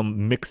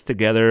cum mixed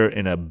together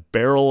in a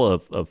barrel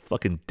of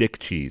fucking dick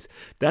cheese.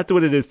 That's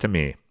what it is to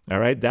me. All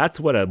right, that's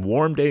what a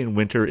warm day in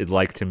winter is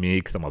like to me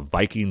because I'm a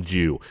Viking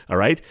Jew. All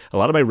right, a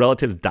lot of my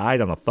relatives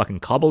died on the fucking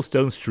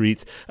cobblestone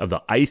streets of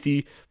the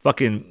icy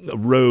fucking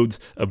roads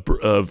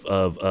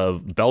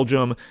of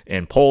Belgium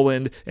and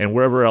Poland and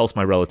wherever else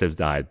my relatives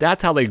died.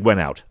 That's how they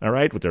went out. All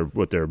right,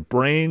 with their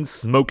brains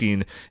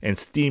smoking and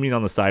steaming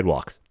on the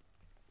sidewalks.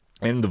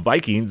 And the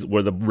Vikings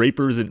were the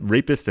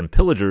rapists and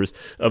pillagers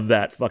of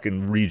that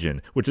fucking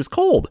region, which is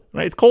cold,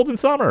 right? It's cold in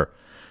summer.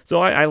 So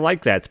I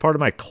like that. It's part of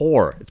my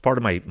core. It's part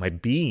of my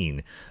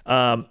being.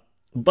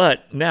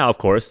 But now, of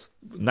course,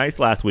 nice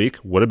last week.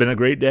 Would have been a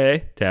great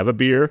day to have a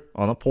beer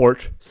on a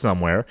porch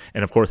somewhere.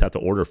 And, of course, have to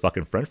order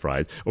fucking french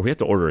fries. Or we have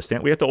to order a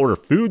sandwich. We have to order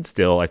food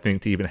still, I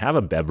think, to even have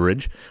a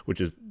beverage, which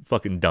is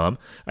fucking dumb.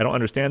 I don't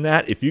understand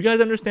that. If you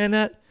guys understand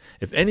that,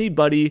 if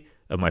anybody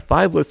of my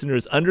 5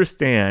 listeners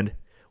understand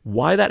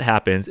why that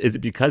happens, is it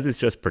because it's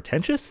just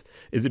pretentious?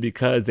 Is it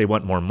because they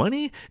want more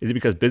money? Is it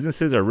because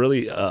businesses are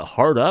really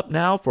hard up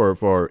now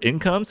for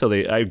income? So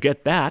I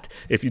get that.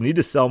 If you need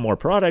to sell more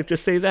product,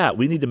 just say that.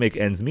 We need to make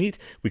ends meet.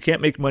 We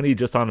can't make money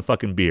just on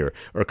fucking beer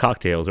or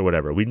cocktails or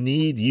whatever. We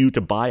need you to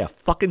buy a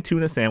fucking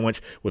tuna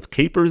sandwich with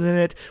capers in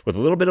it, with a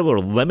little bit of a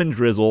lemon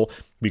drizzle,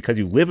 because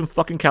you live in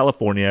fucking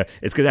California.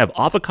 It's going to have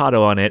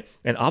avocado on it,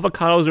 and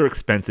avocados are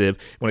expensive.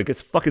 When it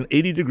gets fucking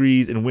 80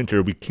 degrees in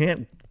winter, we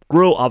can't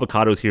grow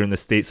avocados here in the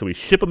States, so we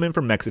ship them in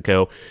from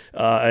Mexico,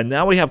 and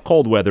now we have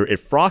cold weather. It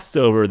frosts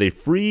over, they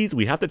freeze.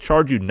 We have to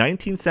charge you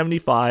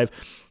 $19.75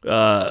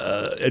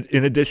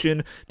 in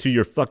addition to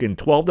your fucking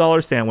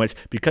 $12 sandwich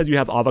because you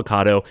have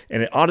avocado,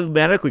 and it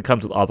automatically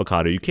comes with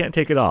avocado. You can't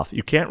take it off.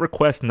 You can't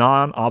request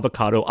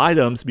non-avocado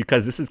items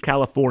because this is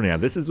California.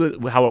 This is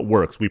how it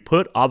works. We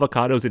put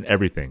avocados in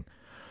everything.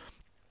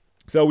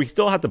 So we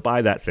still have to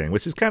buy that thing,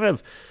 which is kind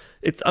of,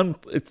 it's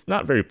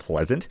not very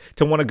pleasant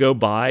to want to go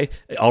buy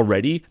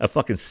already a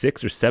fucking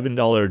 $6 or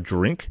 $7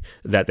 drink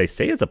that they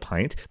say is a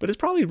pint, but it's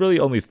probably really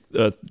only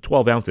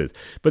 12 ounces.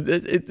 But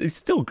it's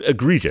still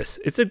egregious.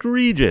 It's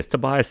egregious to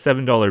buy a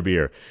 $7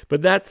 beer,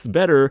 but that's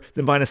better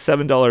than buying a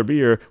 $7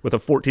 beer with a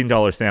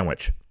 $14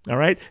 sandwich. All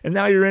right. And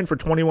now you're in for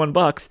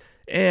 $21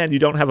 and you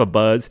don't have a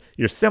buzz.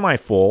 You're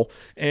semi-full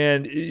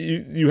and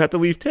you have to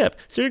leave tip.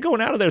 So you're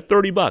going out of there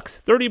 $30,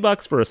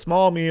 $30 for a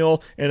small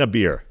meal and a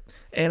beer.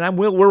 And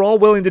we're all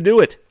willing to do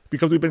it.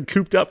 Because we've been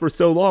cooped up for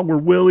so long, we're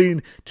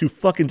willing to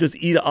fucking just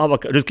eat an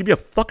avocado. Just give me a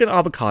fucking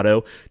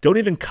avocado. Don't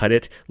even cut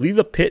it. Leave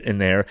the pit in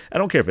there. I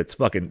don't care if it's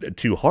fucking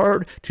too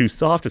hard, too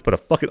soft. Just put a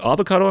fucking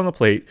avocado on the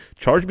plate.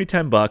 Charge me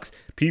 $10.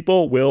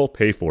 People will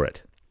pay for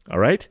it. All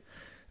right?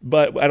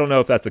 But I don't know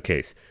if that's the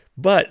case.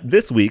 But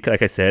this week,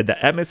 like I said,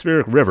 the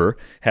atmospheric river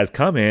has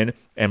come in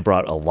and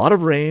brought a lot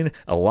of rain,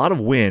 a lot of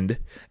wind,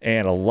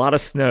 and a lot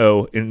of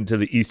snow into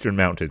the eastern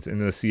mountains,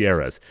 into the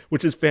Sierras,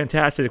 which is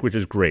fantastic, which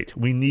is great.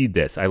 We need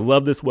this. I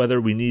love this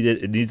weather. We need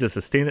it. It needs to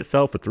sustain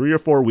itself for 3 or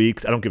 4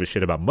 weeks. I don't give a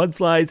shit about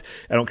mudslides.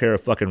 I don't care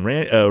if fucking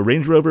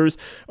Range Rovers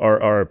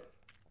are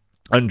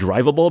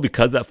undrivable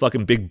because that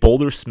fucking big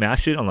boulder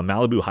smashed it on the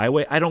Malibu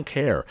highway. I don't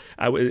care.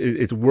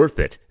 It's worth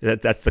it.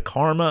 That's the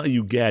karma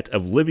you get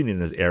of living in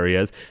these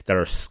areas that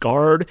are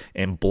scarred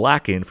and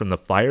blackened from the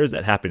fires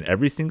that happen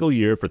every single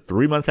year for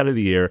 3 months out of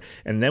the year.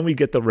 And then we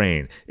get the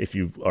rain. If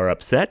you are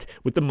upset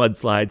with the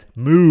mudslides,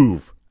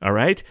 move. All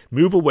right?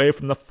 Move away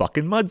from the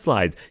fucking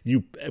mudslides.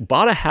 You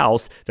bought a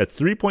house that's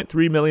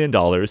 $3.3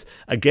 million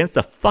against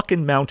a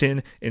fucking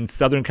mountain in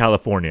Southern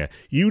California.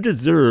 You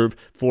deserve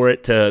for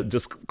it to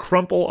just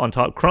crumble on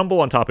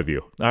top of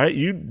you. All right?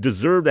 You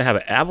deserve to have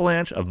an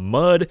avalanche of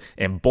mud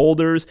and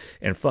boulders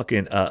and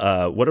fucking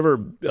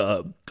whatever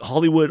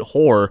Hollywood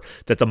whore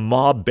that's a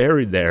mob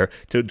buried there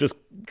to just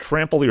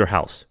trample your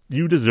house.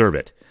 You deserve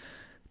it.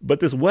 But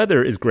this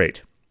weather is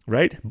great.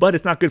 Right? But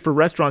it's not good for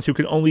restaurants who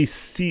can only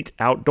seat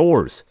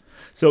outdoors.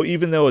 So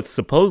even though it's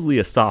supposedly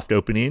a soft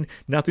opening,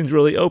 nothing's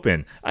really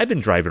open. I've been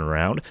driving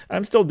around.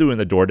 I'm still doing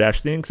the DoorDash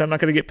thing because I'm not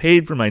going to get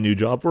paid for my new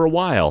job for a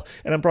while.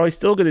 And I'm probably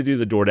still going to do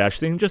the DoorDash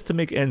thing just to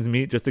make ends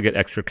meet, just to get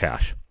extra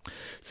cash.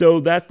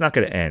 So that's not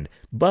going to end.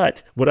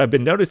 But what I've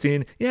been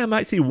noticing, I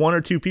might see 1 or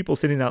 2 people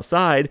sitting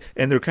outside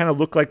and they kind of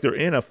look like they're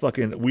in a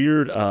fucking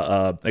weird,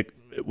 like,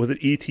 was it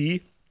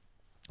E.T.?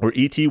 Where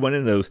E.T. went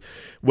into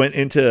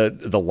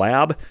the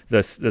lab,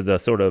 the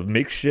sort of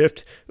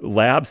makeshift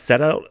lab set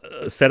up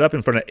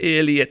in front of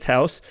Elliot's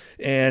house,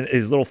 and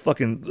his little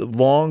fucking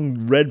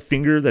long red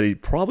finger that he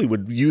probably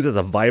would use as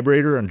a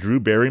vibrator on Drew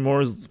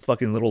Barrymore's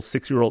fucking little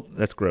 6-year-old.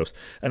 That's gross.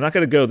 I'm not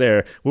gonna go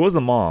there. What was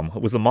the mom?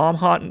 Was the mom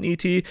hot in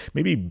E.T.?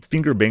 Maybe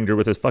finger banged her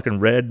with his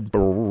fucking red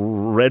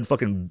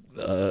fucking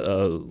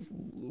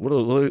what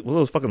are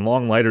those fucking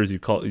long lighters you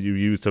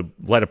use to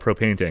light a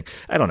propane tank?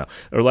 I don't know,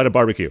 or light a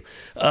barbecue.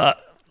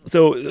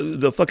 So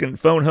the fucking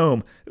phone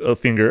home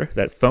finger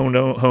that phoned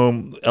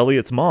home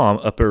Elliot's mom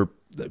up her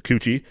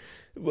coochie,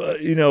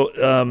 what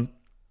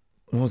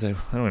was I don't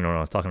even know what I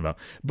was talking about.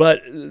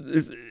 But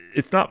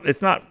it's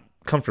not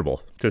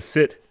comfortable to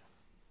sit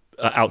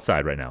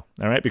outside right now,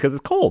 all right, because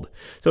it's cold.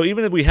 So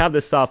even if we have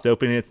this soft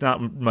opening, it's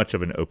not much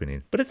of an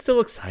opening, but it's still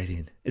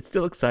exciting. It's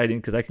still exciting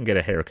because I can get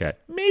a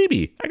haircut.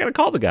 Maybe I gotta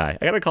call the guy.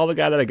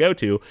 That I go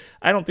to.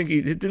 I don't think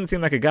it didn't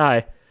seem like a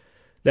guy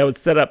that would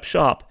set up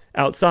shop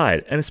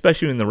outside, and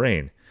especially in the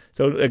rain.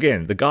 So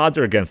again, the gods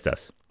are against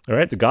us. All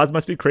right, the gods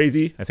must be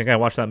crazy. I think I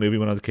watched that movie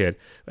when I was a kid.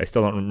 I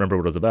still don't remember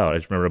what it was about. I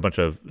just remember a bunch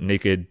of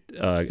naked,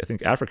 I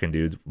think African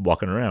dudes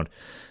walking around.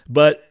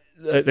 But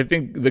I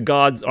think the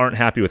gods aren't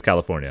happy with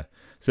California.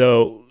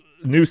 So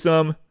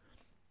Newsom,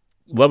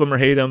 love him or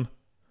hate him,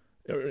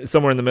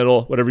 somewhere in the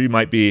middle, whatever you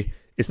might be.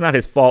 It's not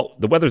his fault.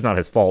 The weather's not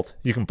his fault.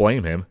 You can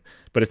blame him,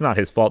 but it's not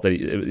his fault that he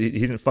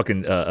didn't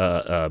fucking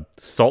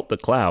salt the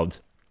clouds.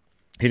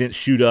 He didn't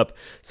shoot up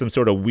some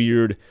sort of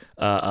weird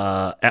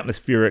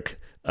atmospheric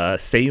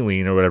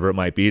saline or whatever it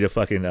might be to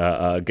fucking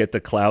get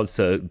the clouds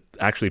to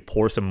actually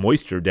pour some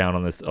moisture down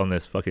on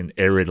this fucking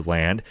arid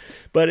land.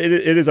 But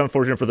it is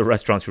unfortunate for the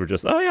restaurants who are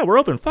just, oh yeah, we're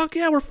open. Fuck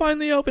yeah, we're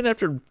finally open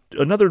after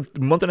another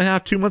month and a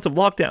half, 2 months of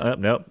lockdown.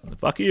 No,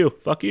 fuck you.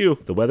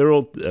 The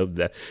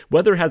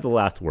weather has the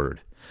last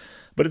word.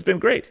 But it's been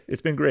great.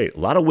 A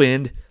lot of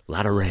wind, a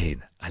lot of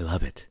rain. I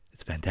love it.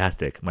 It's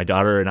fantastic. My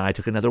daughter and I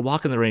took another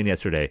walk in the rain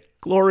yesterday.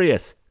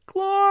 Glorious.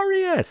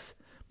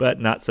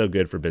 But not so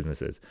good for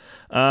businesses.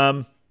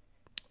 Where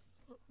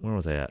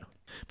was I at?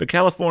 But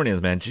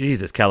Californians, man,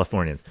 Jesus,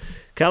 Californians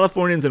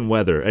and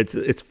weather.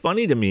 It's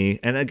funny to me,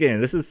 and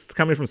again, this is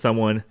coming from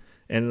someone,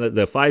 and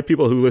the 5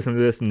 people who listen to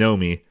this know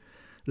me,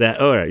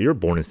 that, oh, you're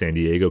born in San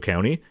Diego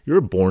County.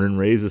 You're born and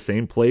raised the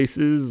same place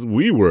as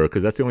we were,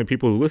 because that's the only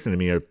people who listen to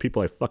me are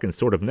people I fucking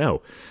sort of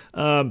know.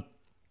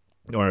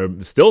 Or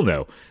still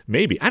know.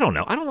 Maybe. I don't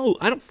know. I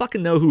don't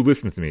fucking know who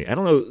listens to me. I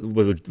don't know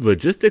the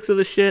logistics of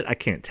the shit. I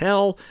can't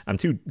tell. I'm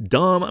too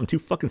dumb. I'm too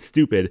fucking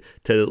stupid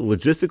to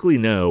logistically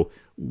know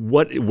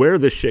where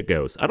this shit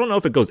goes. I don't know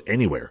if it goes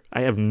anywhere.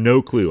 I have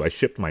no clue. I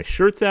shipped my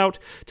shirts out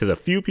to the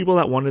few people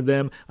that wanted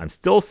them. I'm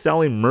still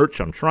selling merch.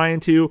 I'm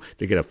trying to.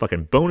 They get a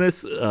fucking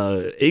bonus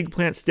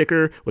eggplant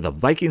sticker with a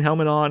Viking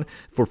helmet on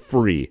for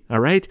free. All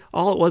right?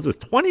 All it was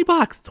 $20.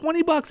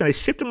 $20. And I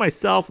shipped it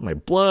myself with my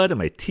blood and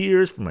my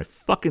tears from my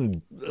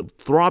fucking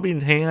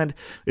throbbing hand,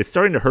 it's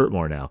starting to hurt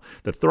more now.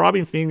 The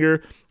throbbing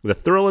finger, the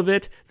thrill of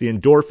it, the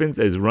endorphins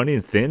is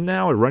running thin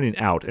now or running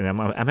out, and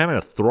I'm having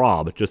a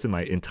throb just in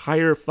my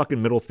entire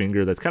fucking middle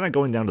finger that's kind of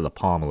going down to the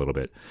palm a little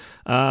bit.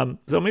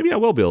 So maybe I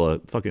will be able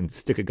to fucking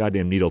stick a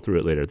goddamn needle through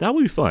it later. That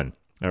would be fun.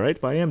 All right,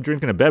 but I am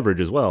drinking a beverage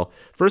as well.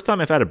 First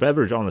time I've had a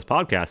beverage on this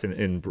podcast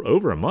in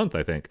over a month,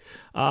 I think.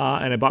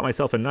 And I bought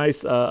myself a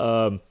nice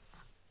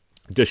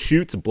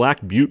Deschutes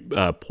Black Butte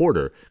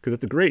Porter because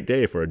it's a great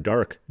day for a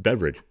dark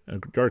beverage, a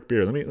dark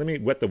beer. Let me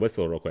wet the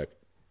whistle real quick.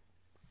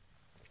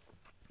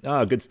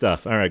 Good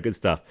stuff. All right, good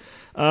stuff.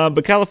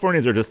 But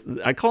Californians are just,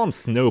 I call them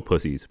snow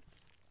pussies.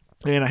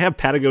 And I have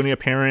Patagonia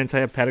parents. I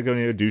have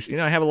Patagonia douche.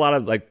 I have a lot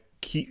of like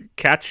key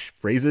catch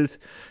phrases,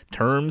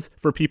 terms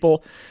for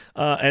people.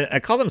 And I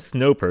call them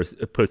snow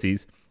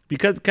pussies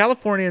because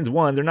Californians,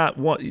 one,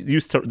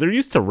 they're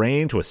used to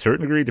rain to a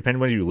certain degree, depending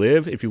on where you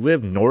live. If you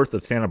live north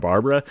of Santa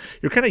Barbara,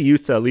 you're kind of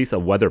used to at least a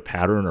weather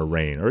pattern or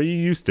rain, or you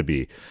used to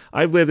be.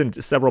 I've lived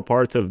in several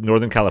parts of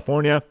Northern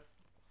California.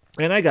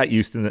 And I got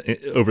used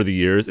to over the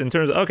years in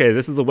terms of, okay,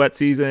 this is the wet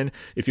season.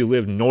 If you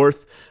live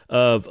north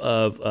of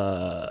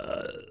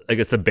I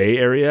guess the Bay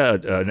Area,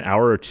 an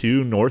hour or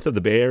two north of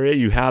the Bay Area,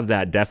 you have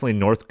that definitely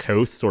North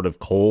Coast sort of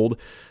cold,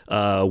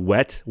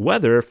 wet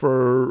weather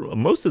for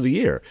most of the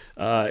year.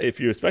 If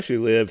you especially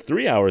live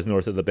 3 hours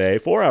north of the Bay,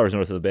 4 hours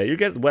north of the Bay, you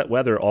get wet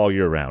weather all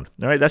year round.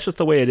 All right, that's just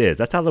the way it is.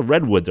 That's how the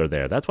redwoods are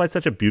there. That's why it's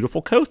such a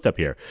beautiful coast up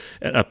here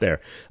and up there.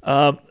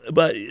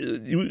 But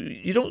I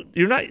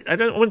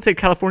wouldn't say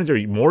Californians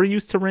are more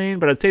used to rain,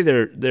 but I'd say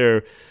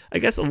they're I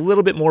guess a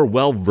little bit more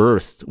well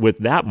versed with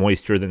that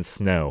moisture than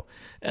snow.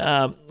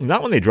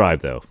 Not when they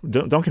drive though.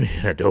 Don't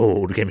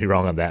get me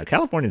wrong on that.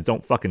 Californians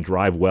don't fucking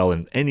drive well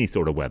in any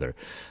sort of weather.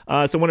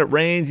 So when it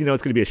rains, it's going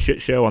to be a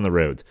shit show on the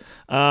roads.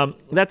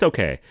 That's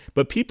okay.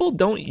 But people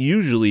don't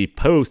usually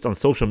post on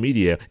social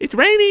media, it's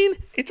raining.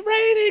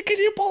 Can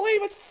you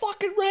believe it's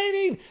fucking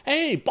raining?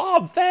 Hey,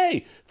 Bob,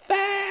 Faye,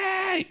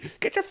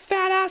 get your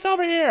fat ass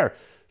over here.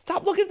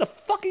 Stop looking at the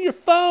fucking your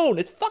phone.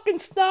 It's fucking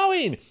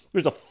snowing.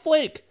 There's a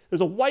flake. There's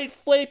a white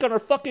flake on our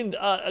fucking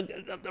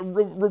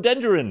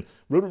rhododendron.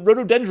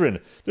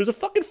 There's a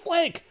fucking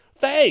flake.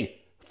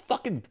 Faye,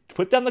 fucking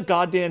put down the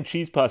goddamn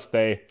cheese puffs,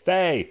 Faye.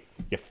 Faye,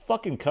 you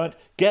fucking cunt.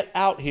 Get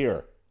out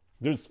here.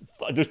 There's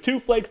 2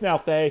 flakes now,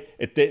 Faye.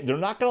 They're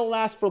not going to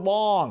last for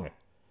long.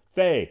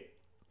 Faye,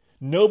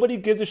 nobody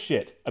gives a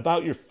shit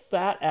about your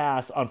fat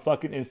ass on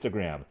fucking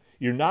Instagram.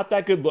 You're not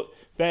that good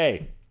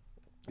Faye,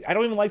 I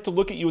don't even like to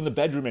look at you in the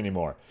bedroom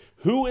anymore.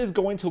 Who is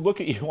going to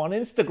look at you on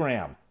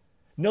Instagram?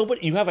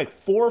 Nobody. You have like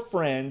 4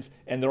 friends,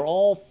 and they're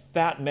all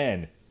fat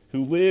men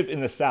who live in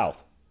the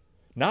South.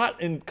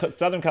 Not in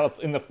Southern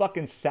California, in the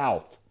fucking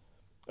South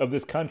of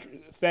this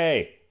country.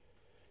 Faye,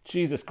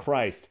 Jesus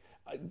Christ.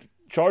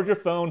 Charge your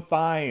phone,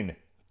 fine.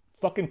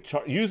 Fucking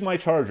use my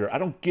charger. I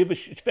don't give a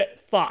shit.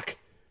 Fuck.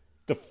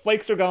 The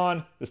flakes are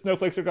gone. The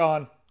snowflakes are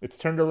gone. It's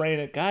turned to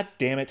rain. God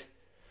damn it.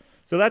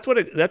 So that's what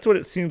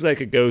it seems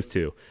like it goes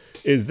to,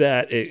 is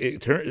that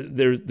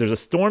there's a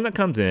storm that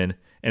comes in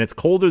and it's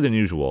colder than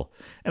usual.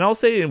 And I'll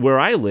say where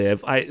I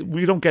live,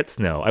 we don't get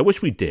snow. I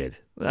wish we did.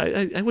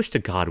 I wish to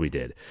God we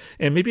did.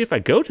 And maybe if I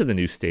go to the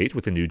new state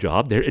with a new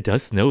job, there it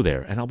does snow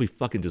there, and I'll be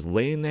fucking just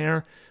laying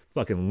there,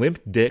 fucking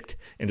limp-dicked,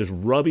 and just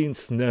rubbing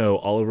snow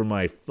all over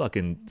my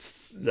fucking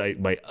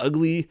my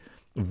ugly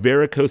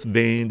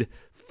varicose-veined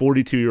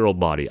 42-year-old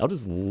body. I'll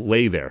just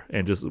lay there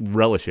and just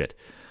relish it.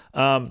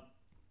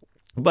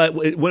 But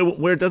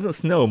where it doesn't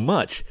snow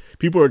much,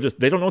 people are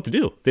they don't know what to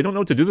do. They don't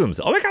know what to do to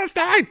themselves. Oh my God, it's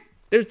dying!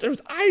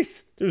 There's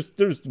ice.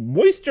 There's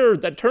moisture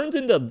that turns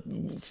into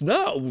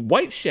snow,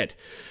 white shit,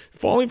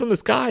 falling from the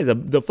sky.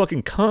 The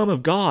fucking cum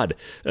of God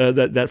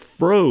that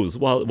froze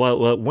while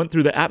it went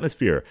through the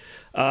atmosphere.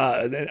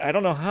 I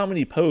don't know how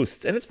many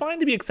posts, and it's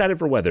fine to be excited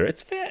for weather.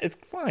 It's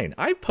fine.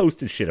 I've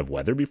posted shit of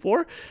weather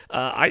before.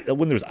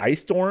 When there's ice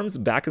storms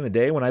back in the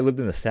day when I lived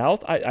in the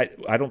South,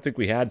 I don't think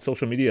we had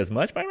social media as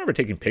much, but I remember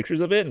taking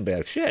pictures of it and being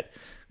like, shit.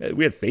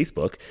 We had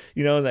Facebook,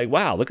 and like,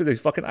 wow, look at this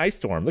fucking ice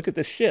storm. Look at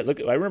this shit.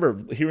 I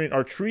remember hearing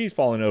our trees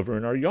falling over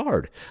in our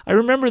yard. I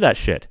remember that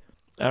shit.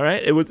 All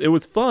right, it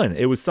was fun.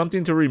 It was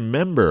something to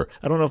remember.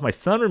 I don't know if my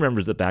son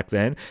remembers it back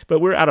then, but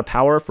we were out of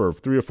power for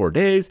 3 or 4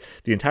 days.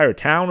 The entire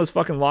town was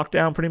fucking locked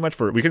down pretty much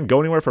we couldn't go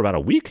anywhere for about a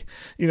week.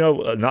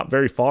 Not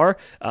very far.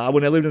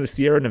 When I lived in the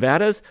Sierra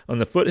Nevadas on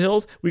the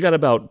foothills, we got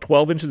about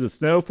 12 inches of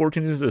snow,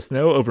 14 inches of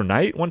snow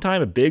overnight. One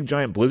time, a big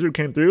giant blizzard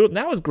came through, and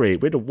that was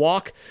great. We had to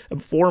walk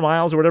 4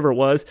 miles or whatever it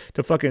was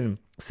to fucking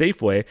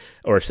Safeway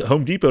or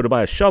Home Depot to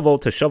buy a shovel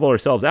to shovel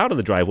ourselves out of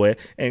the driveway,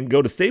 and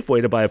go to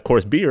Safeway to buy, of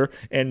course, beer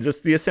and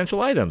just the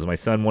essential items. My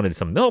son wanted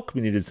some milk.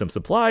 We needed some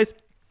supplies.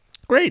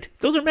 Great.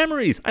 Those are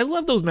memories. I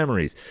love those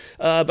memories.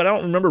 But I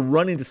don't remember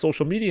running to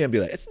social media and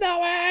be like, it's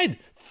snowing!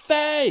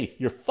 Faye,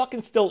 you're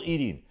fucking still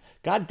eating.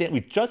 God damn,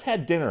 we just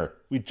had dinner.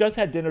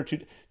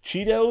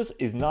 Cheetos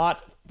is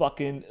not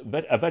fucking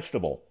a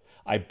vegetable.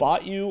 I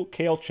bought you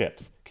kale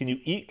chips. Can you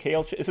eat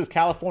kale chips? This is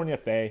California,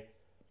 Faye.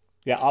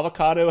 Yeah,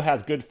 avocado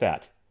has good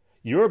fat.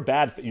 You're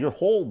bad. Your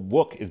whole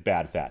look is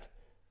bad fat.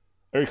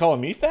 Are you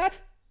calling me fat?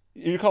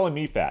 You're calling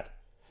me fat.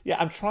 Yeah,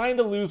 I'm trying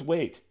to lose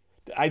weight.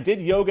 I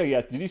did yoga.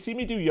 Yes. Did you see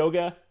me do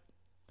yoga?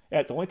 Yeah,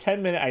 it's only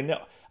 10 minutes. I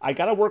know. I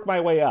got to work my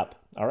way up.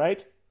 All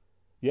right?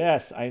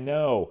 Yes, I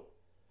know.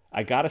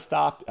 I got to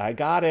stop. I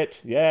got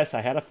it. Yes,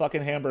 I had a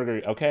fucking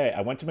hamburger. Okay,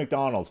 I went to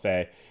McDonald's,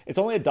 Faye. It's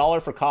only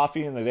 $1 for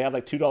coffee, and they have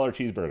like $2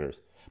 cheeseburgers.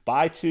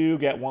 Buy two,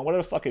 get one.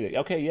 Whatever the fuck it is.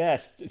 Okay,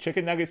 yes.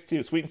 Chicken nuggets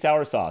too. Sweet and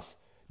sour sauce.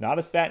 Not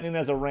as fattening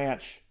as a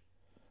ranch.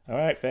 All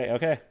right, Faye.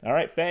 Okay. All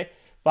right, Faye.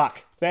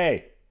 Fuck.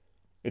 Faye.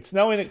 It's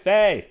snowing at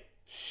Faye.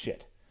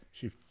 Shit.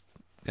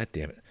 God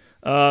damn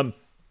it.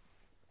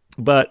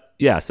 But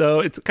yeah, so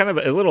it's kind of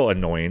a little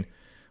annoying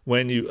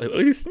when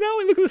it's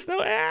snowing. Look at the snow.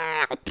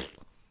 Ah!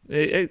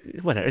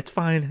 Whatever. It's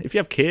fine. If you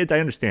have kids, I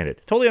understand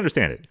it. Totally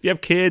understand it. If you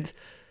have kids,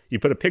 you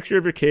put a picture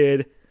of your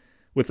kid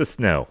with the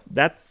snow.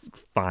 That's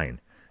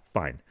fine.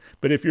 Fine.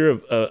 But if you're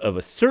of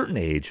a certain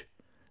age,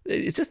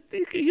 it's just,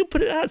 you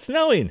put it out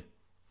snowing.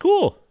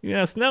 Cool.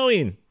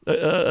 Snowing.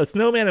 A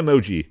snowman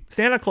emoji.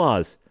 Santa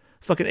Claus.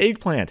 Fucking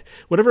eggplant.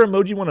 Whatever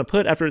emoji you want to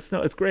put after it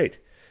snows, it's great.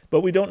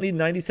 But we don't need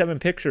 97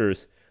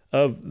 pictures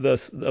of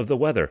the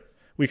weather.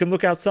 We can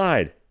look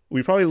outside.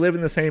 We probably live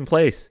in the same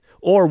place.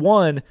 Or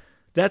one,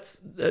 that's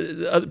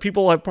other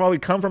people have probably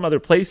come from other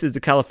places to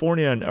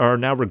California and are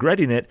now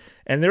regretting it,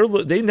 and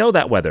they know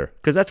that weather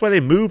because that's why they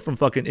moved from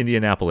fucking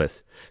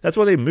Indianapolis. That's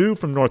why they moved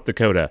from North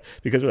Dakota,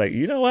 because they're like,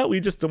 you know what, we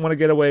just don't want to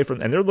get away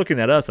from. And they're looking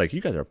at us like,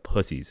 you guys are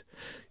pussies.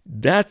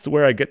 That's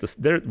where I get this.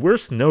 We're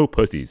snow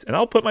pussies, and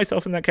I'll put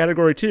myself in that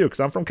category too because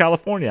I'm from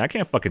California. I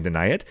can't fucking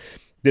deny it.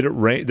 Did it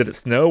rain? Did it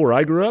snow where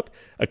I grew up?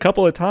 A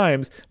couple of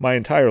times my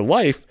entire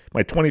life,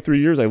 my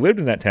 23 years I lived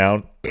in that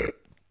town.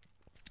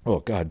 Oh,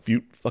 God,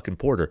 Butte fucking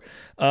Porter.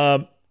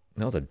 That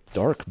was a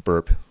dark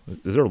burp.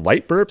 Is there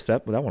light burps?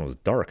 That one was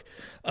dark.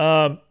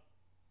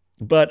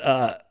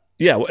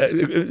 Yeah,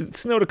 it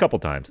snowed a couple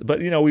times. But,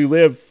 we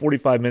live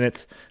 45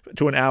 minutes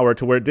to an hour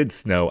to where it did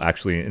snow,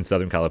 actually, in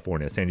Southern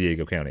California, San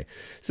Diego County.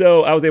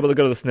 So I was able to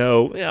go to the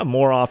snow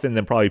more often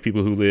than probably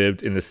people who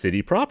lived in the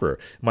city proper.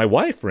 My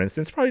wife, for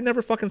instance, probably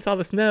never fucking saw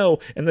the snow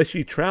unless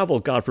she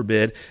traveled, God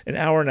forbid, an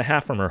hour and a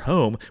half from her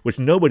home, which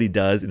nobody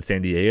does in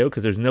San Diego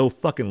because there's no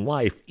fucking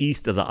life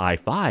east of the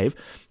I-5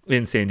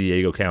 in San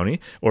Diego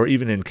County, or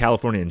even in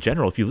California in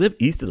general. If you live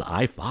east of the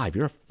I-5,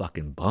 you're a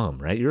fucking bum,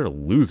 right? You're a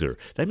loser.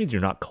 That means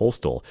you're not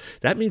coastal.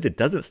 That means it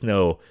doesn't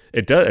snow.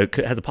 It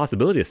has a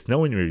possibility of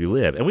snowing where you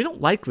live. And we don't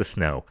like the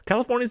snow.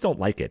 Californians don't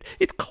like it.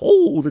 It's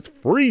cold. It's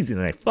freezing.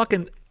 And I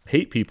fucking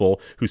hate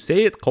people who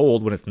say it's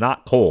cold when it's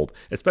not cold,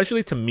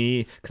 especially to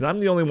me, because I'm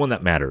the only one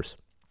that matters.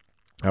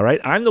 All right?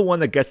 I'm the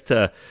one that gets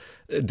to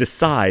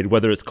decide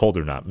whether it's cold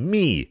or not.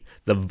 Me,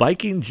 the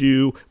Viking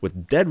Jew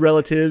with dead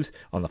relatives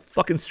on the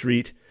fucking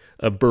street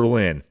of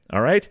Berlin,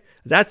 all right?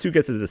 That's who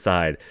gets to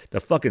decide. The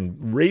fucking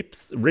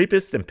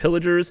rapists and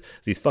pillagers,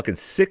 these fucking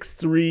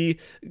 6'3",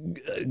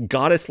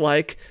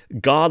 goddess-like,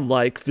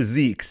 godlike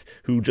physiques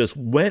who just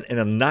went and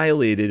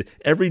annihilated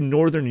every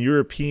Northern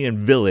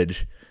European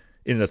village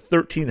in the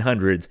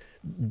 1300s.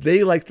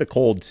 They like the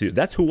cold too.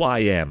 That's who I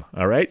am,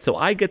 all right? So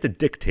I get to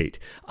dictate.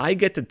 I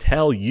get to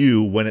tell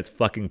you when it's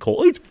fucking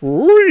cold. It's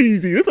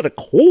freezing. Isn't it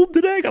cold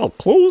today? I gotta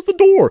close the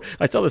door.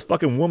 I saw this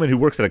fucking woman who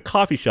works at a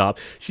coffee shop.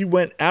 She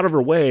went out of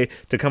her way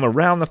to come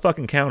around the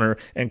fucking counter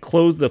and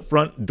close the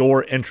front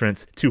door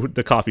entrance to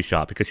the coffee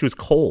shop because she was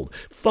cold.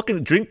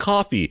 Fucking drink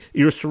coffee.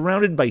 You're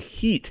surrounded by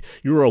heat.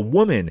 You're a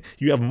woman.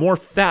 You have more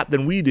fat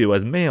than we do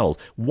as males.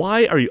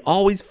 Why are you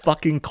always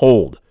fucking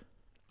cold?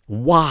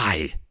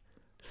 Why?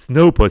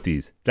 Snow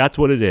pussies. That's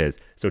what it is.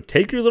 So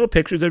take your little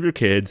pictures of your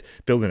kids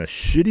building a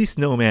shitty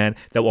snowman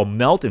that will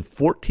melt in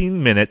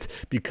 14 minutes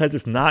because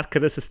it's not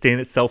going to sustain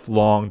itself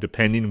long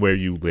depending where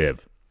you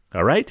live.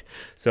 All right?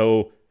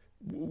 So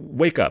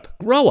wake up.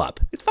 Grow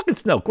up. It's fucking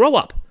snow. Grow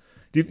up.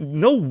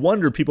 No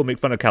wonder people make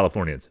fun of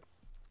Californians.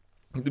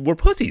 We're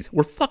pussies.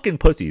 We're fucking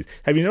pussies.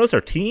 Have you noticed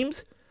our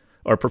teams?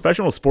 Our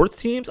professional sports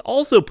teams,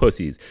 also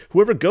pussies.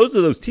 Whoever goes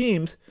to those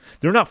teams,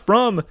 they're not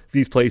from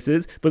these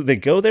places, but they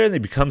go there and they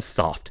become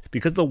soft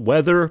because the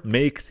weather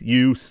makes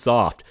you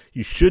soft.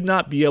 You should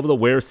not be able to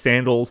wear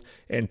sandals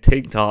and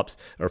tank tops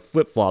or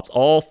flip-flops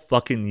all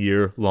fucking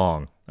year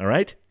long. All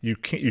right? You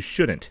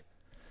shouldn't.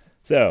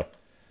 So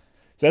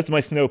that's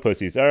my snow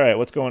pussies. All right,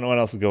 what's going on? What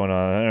else is going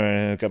on? All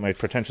right, I got my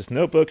pretentious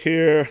notebook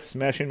here,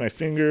 smashing my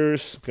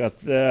fingers. Got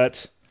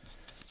that.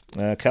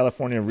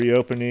 California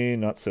reopening,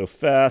 not so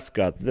fast.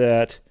 Got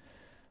that.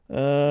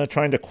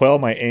 Trying to quell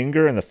my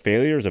anger and the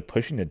failures of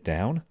pushing it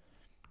down.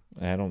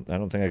 I don't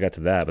think I got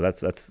to that, but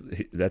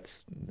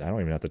that's. I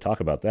don't even have to talk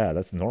about that.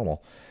 That's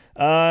normal.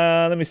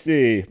 Let me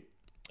see.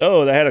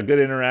 Oh, they had a good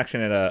interaction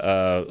at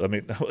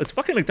it's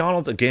fucking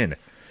McDonald's again.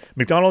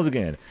 McDonald's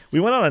again. We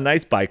went on a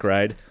nice bike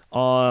ride.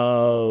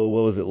 What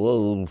was it?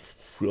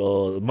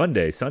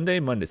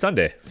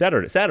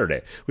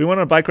 Saturday. We went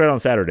on a bike ride on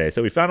Saturday.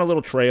 So we found a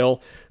little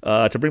trail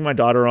to bring my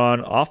daughter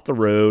on off the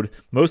road,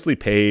 mostly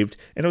paved.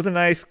 And it was a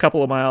nice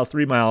couple of miles,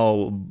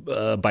 3-mile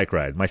bike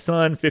ride. My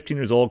son, 15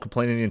 years old,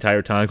 complaining the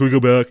entire time, can we go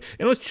back?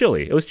 And it was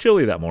chilly. It was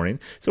chilly that morning.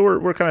 So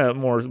we're kind of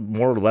more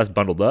or less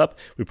bundled up.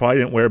 We probably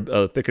didn't wear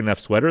thick enough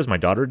sweaters. My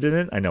daughter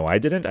didn't. I know I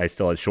didn't. I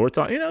still had shorts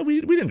on.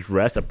 We didn't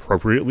dress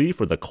appropriately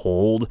for the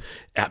cold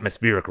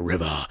atmospheric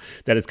river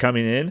that is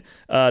coming in,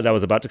 that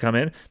was about to come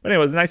in. But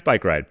anyway, it was a nice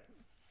bike ride.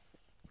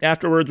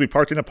 Afterwards, we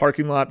parked in a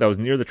parking lot that was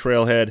near the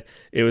trailhead.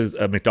 It was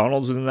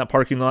McDonald's was in that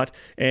parking lot,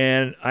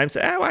 and I'm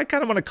saying, I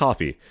kind of want a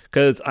coffee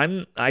because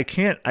I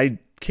can't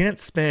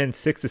spend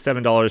 $6 to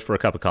 $7 for a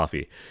cup of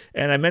coffee.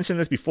 And I mentioned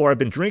this before. I've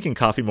been drinking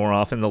coffee more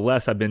often the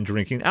less I've been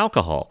drinking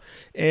alcohol,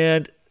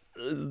 and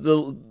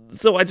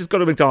so I just go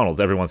to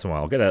McDonald's every once in a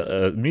while. I'll get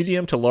a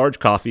medium to large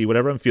coffee,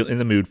 whatever I'm in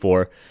the mood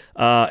for,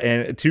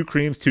 and 2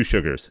 creams, 2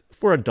 sugars.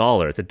 For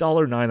 $1. It's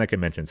 $1.09, like I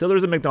mentioned. So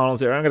there's a McDonald's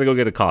there. I'm gonna go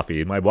get a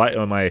coffee. My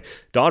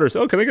daughter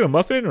says, can I get a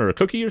muffin or a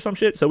cookie or some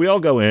shit? So we all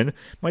go in.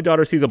 My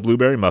daughter sees a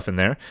blueberry muffin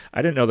there.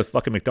 I didn't know the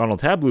fucking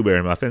McDonald's had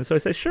blueberry muffins, so I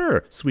said,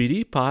 sure,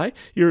 sweetie pie.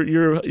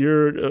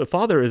 Your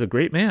father is a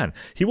great man.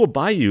 He will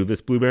buy you this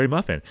blueberry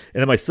muffin.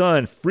 And then my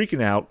son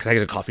freaking out. Can I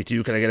get a coffee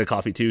too? Can I get a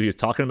coffee too? He was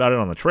talking about it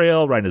on the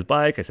trail, riding his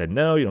bike. I said,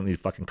 no, you don't need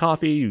fucking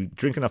coffee. You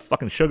drink enough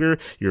fucking sugar.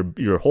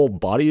 Your whole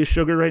body is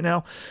sugar right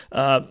now.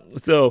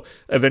 So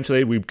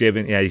eventually we've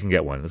given, you can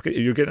get one.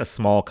 You're getting a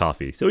small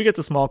coffee. So he gets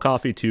a small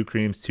coffee, 2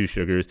 creams, 2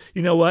 sugars.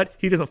 You know what?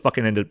 He doesn't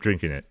fucking end up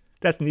drinking it.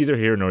 That's neither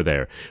here nor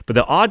there. But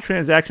the odd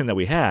transaction that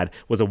we had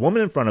was a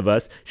woman in front of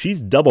us. She's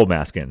double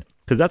masking.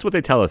 Because that's what they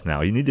tell us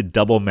now. You need to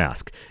double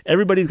mask.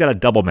 Everybody's got a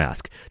double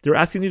mask. They're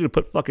asking you to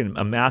put fucking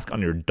a mask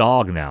on your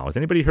dog now. Has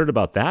anybody heard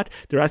about that?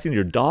 They're asking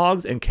your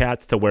dogs and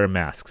cats to wear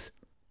masks.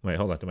 Wait,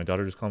 hold on. Did my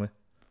daughter just call me?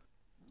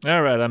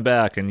 All right, I'm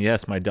back. And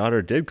yes, my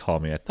daughter did call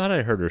me. I thought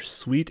I heard her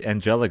sweet,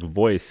 angelic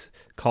voice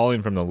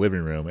calling from the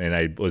living room, and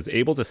I was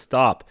able to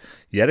stop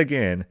yet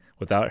again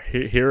without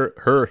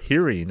her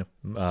hearing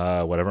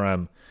whatever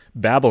I'm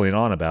babbling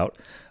on about.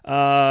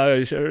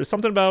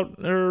 Something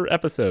about her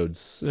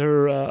episodes.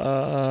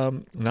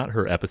 Not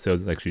her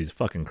episodes. Like, she's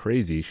fucking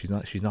crazy. She's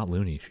not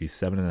loony. She's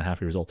 7.5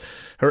 years old.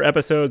 Her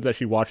episodes that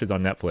she watches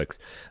on Netflix.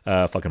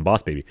 Fucking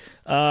boss baby.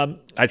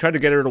 I tried to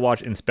get her to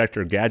watch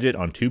Inspector Gadget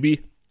on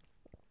Tubi.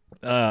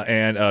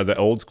 And the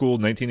old school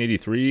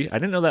 1983. I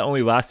didn't know that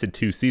only lasted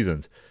 2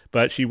 seasons,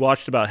 but she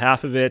watched about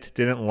half of it,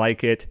 didn't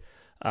like it.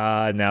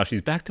 Now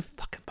she's back to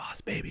fucking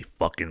boss baby.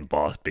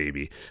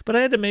 But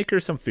I had to make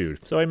her some food,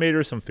 so I made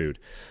her some food.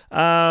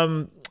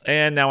 And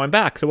now I'm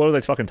back. So what was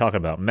I fucking talking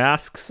about?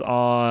 Masks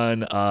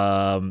on.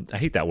 I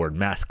hate that word,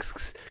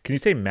 masks. Can you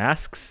say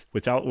masks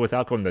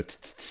without going the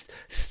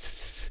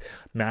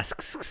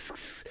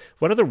masks?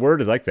 What other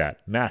word is like that?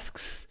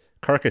 Masks,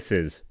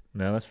 carcasses.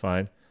 No, that's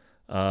fine.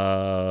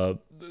 Cum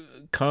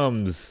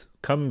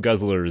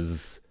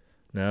guzzlers.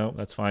 No,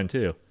 that's fine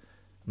too.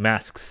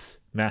 Masks.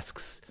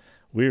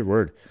 Weird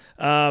word.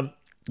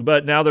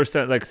 But now they're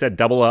saying, like I said,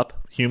 double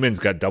up. Humans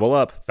got double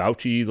up.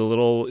 Fauci, the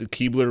little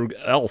Keebler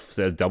elf,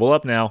 says double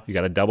up now. You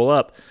got to double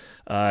up.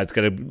 It's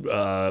going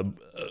to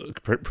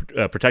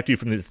protect you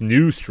from this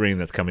new strain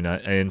that's coming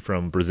in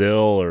from Brazil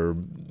or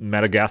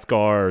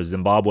Madagascar or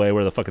Zimbabwe,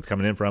 where the fuck it's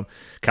coming in from.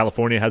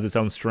 California has its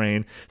own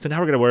strain. So now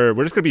we're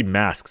just going to be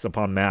masks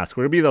upon masks.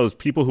 We're going to be those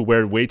people who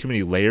wear way too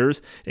many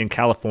layers in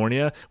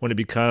California when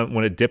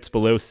it dips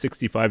below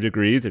 65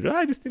 degrees.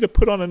 I just need to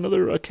put on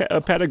another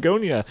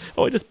Patagonia.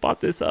 Oh, I just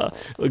bought this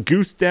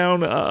Goose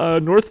Down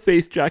North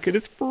Face jacket.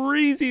 It's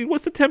freezing.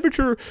 What's the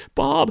temperature?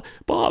 Bob,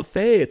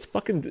 Faye, it's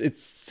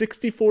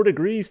 64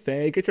 degrees,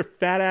 Faye. Get your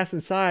fat ass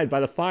inside by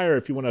the fire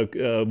if you want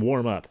to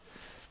warm up.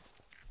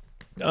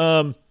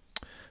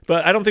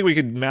 But I don't think we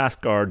could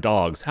mask our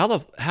dogs.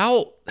 How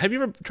have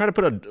you ever tried to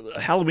put a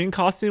Halloween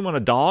costume on a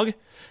dog?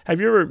 Have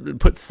you ever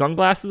put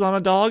sunglasses on a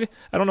dog?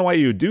 I don't know why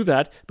you would do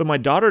that, but my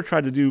daughter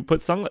tried to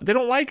put sunglasses. They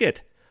don't like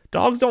it.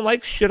 Dogs don't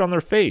like shit on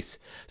their face.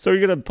 So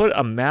you're going to put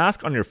a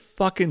mask on your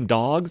fucking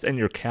dogs and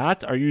your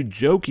cats? Are you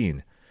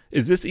joking?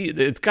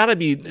 It's got to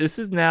be, this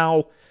is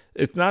now,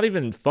 it's not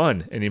even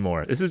fun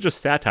anymore. This is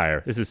just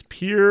satire. This is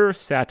pure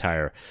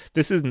satire.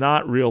 This is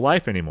not real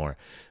life anymore.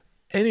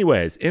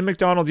 Anyways, in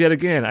McDonald's yet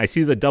again, I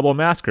see the double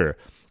masker.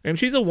 And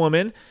she's a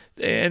woman,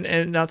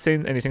 and not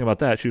saying anything about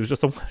that. She's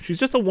just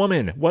a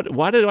woman.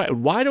 Why do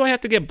I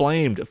have to get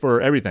blamed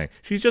for everything?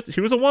 She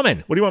was a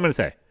woman. What do you want me to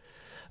say?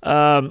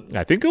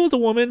 I think it was a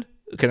woman.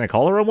 Can I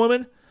call her a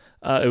woman?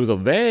 It was a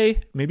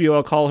they. Maybe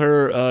I'll call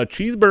her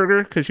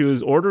cheeseburger because she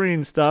was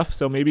ordering stuff.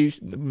 So maybe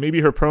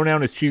her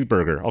pronoun is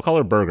cheeseburger. I'll call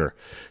her burger.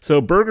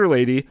 So burger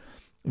lady,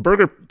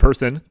 burger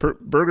person,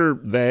 burger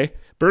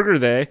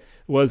they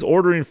was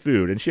ordering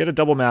food, and she had a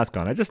double mask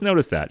on. I just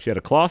noticed that. She had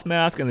a cloth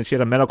mask, and then she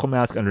had a medical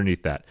mask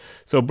underneath that.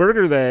 So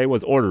burger they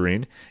was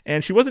ordering,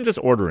 and she wasn't just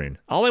ordering.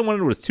 All I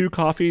wanted was 2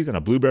 coffees and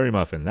a blueberry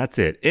muffin. That's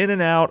it. In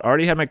and out.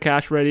 Already had my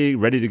cash ready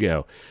to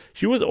go.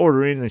 She was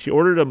ordering, and she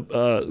ordered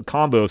a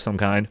combo of some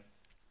kind.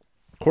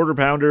 quarter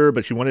pounder,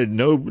 but she wanted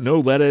no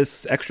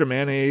lettuce, extra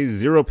mayonnaise,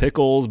 zero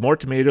pickles, more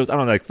tomatoes. I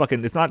don't know, like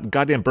fucking, it's not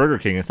goddamn Burger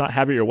King. It's not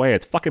have it your way.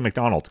 It's fucking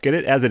McDonald's. Get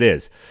it as it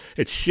is.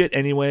 It's shit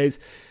anyways.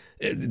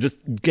 Just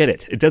get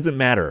it. It doesn't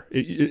matter.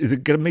 Is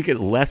it going to make it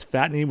less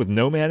fattening with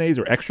no mayonnaise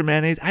or extra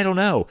mayonnaise? I don't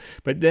know.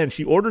 But then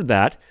she ordered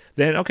that.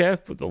 Then, okay,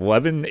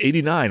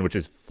 $11.89, which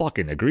is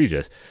fucking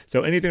egregious.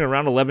 So anything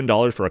around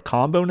 $11 for a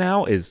combo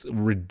now is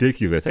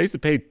ridiculous. I used to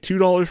pay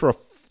 $2 for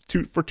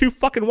two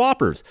fucking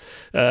Whoppers,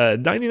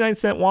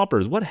 99-cent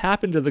Whoppers. What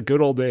happened to the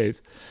good old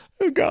days?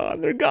 They're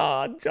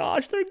gone,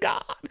 Josh, they're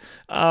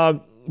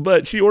gone.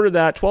 But she ordered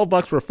that,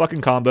 $12 for a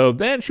fucking combo.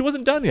 Then she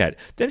wasn't done yet.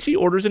 Then she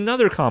orders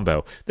another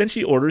combo. Then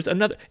she orders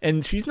another.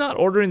 And she's not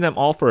ordering them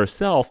all for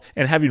herself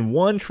and having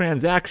one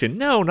transaction.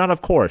 No, not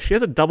of course. She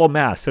has a double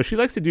mask. So she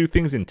likes to do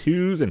things in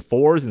 2s and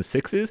 4s and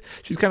 6s.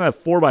 She's kind of a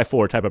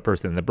 4x4 type of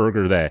person, the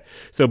Burger They.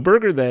 So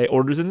Burger They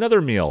orders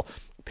another meal.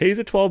 Pays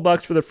the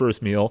 $12 for the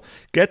first meal.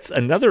 Gets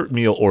another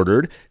meal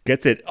ordered.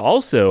 Gets it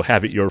also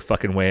have it your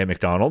fucking way at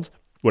McDonald's.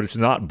 What it's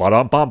not,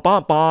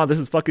 this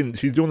is fucking,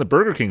 she's doing the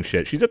Burger King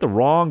shit. She's at the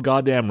wrong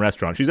goddamn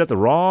restaurant. She's at the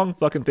wrong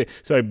fucking thing.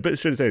 So I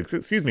should say,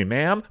 excuse me,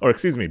 ma'am, or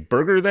excuse me,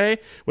 Burger They,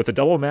 with a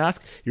double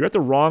mask, you're at the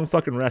wrong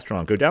fucking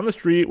restaurant. Go down the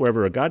street,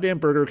 wherever a goddamn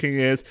Burger King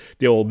is,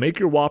 they'll make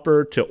your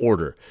Whopper to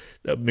order.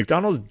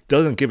 McDonald's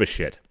doesn't give a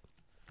shit.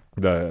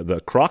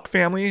 The Kroc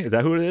family, is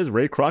that who it is?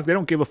 Ray Kroc, they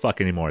don't give a fuck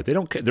anymore.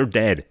 They're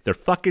dead. They're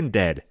fucking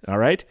dead, all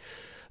right?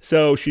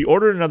 So she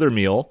ordered another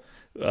meal.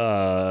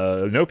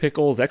 No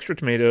pickles, extra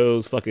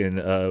tomatoes, fucking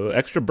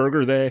extra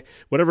Burger They,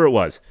 whatever it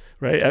was,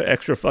 right?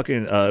 Extra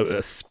fucking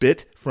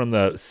spit from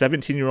the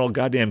 17-year-old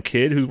goddamn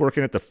kid who's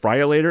working at the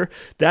Fryolator.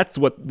 That's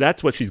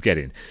what she's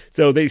getting.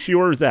 So she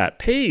orders that,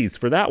 pays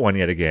for that one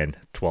yet again,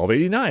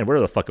 $12.89, whatever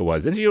the fuck it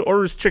was. Then she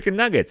orders chicken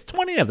nuggets,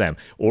 20 of them,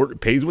 or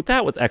pays with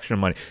that with extra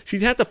money. She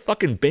has a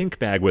fucking bank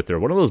bag with her,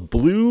 one of those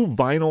blue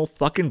vinyl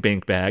fucking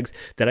bank bags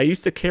that I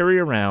used to carry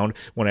around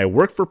when I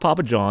worked for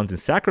Papa John's in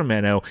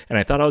Sacramento, and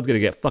I thought I was gonna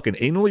get fucking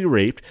anally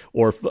raped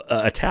or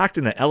attacked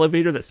in an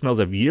elevator that smells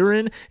of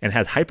urine and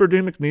has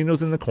hypodermic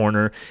needles in the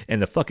corner,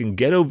 and the fucking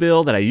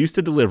ghettoville that I used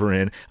to deliver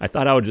in. I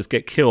thought I would just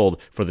get killed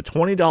for the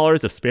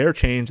 $20 of spare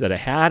change that I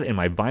had in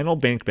my vinyl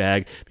bank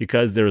bag,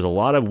 because there's a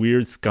lot of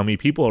weird, scummy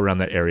people around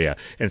that area.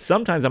 And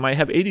sometimes I might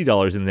have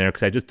 $80 in there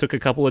because I just took a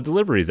couple of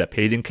deliveries that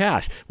paid in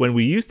cash, when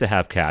we used to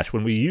have cash,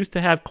 when we used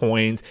to have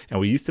coins, and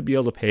we used to be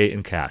able to pay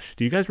in cash.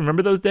 Do you guys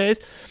remember those days?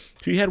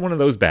 She had one of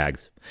those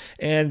bags.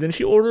 And then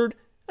she ordered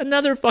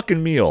another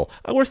fucking meal.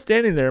 We're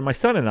standing there, my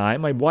son and I,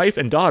 my wife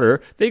and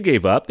daughter, they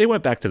gave up. They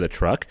went back to the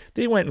truck.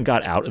 They went and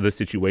got out of the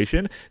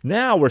situation.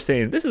 Now we're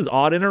saying, this is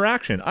odd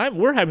interaction.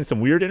 We're having some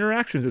weird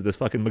interactions at this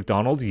fucking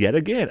McDonald's yet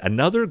again.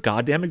 Another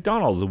goddamn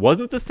McDonald's. It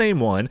wasn't the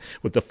same one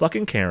with the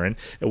fucking Karen.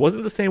 It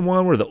wasn't the same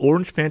one where the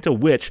orange Fanta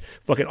witch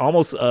fucking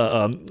almost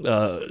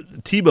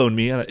T-boned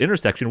me on an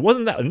intersection. It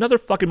wasn't that another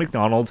fucking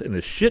McDonald's in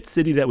the shit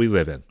city that we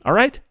live in. All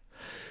right?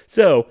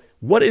 So,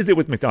 what is it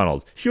with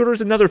McDonald's? She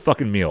orders another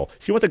fucking meal.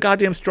 She wants a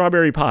goddamn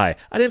strawberry pie.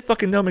 I didn't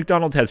fucking know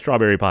McDonald's had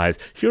strawberry pies.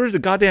 She orders a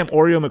goddamn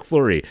Oreo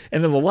McFlurry.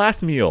 And then the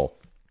last meal,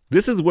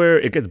 this is where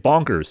it gets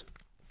bonkers.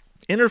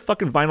 In her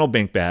fucking vinyl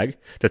bank bag,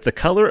 that's the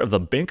color of the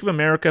Bank of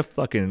America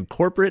fucking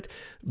corporate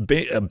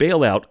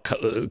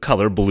bailout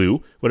color,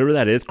 blue, whatever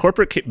that is,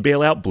 corporate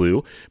bailout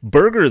blue,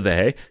 Burger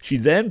They,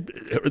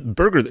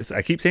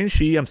 I keep saying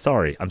she, I'm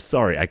sorry,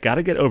 I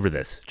gotta get over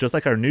this. Just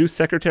like our new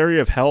Secretary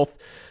of Health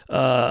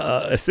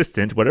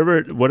assistant,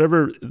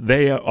 whatever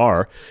they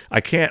are,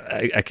 I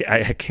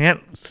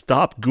can't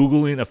stop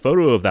Googling a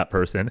photo of that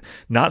person.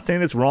 Not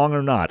saying it's wrong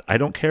or not. I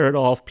don't care at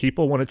all if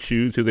people want to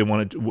choose who they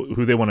want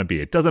to be.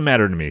 It doesn't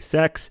matter to me.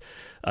 Sex,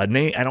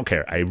 name, I don't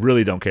care. I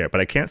really don't care.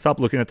 But I can't stop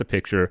looking at the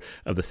picture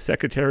of the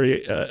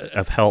Secretary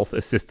of Health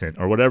assistant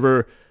or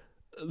whatever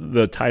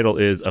the title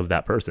is of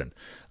that person.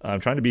 I'm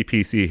trying to be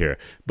PC here.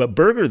 But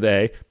Burger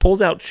They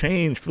pulls out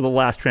change for the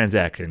last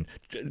transaction.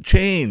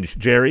 Change,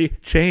 Jerry,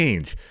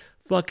 change.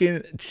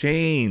 Fucking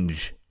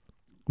change.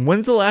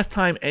 When's the last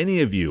time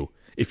any of you,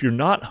 if you're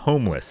not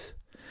homeless,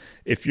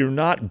 if you're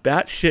not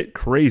batshit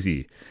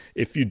crazy,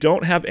 if you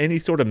don't have any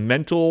sort of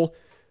mental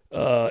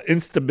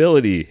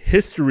instability,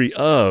 history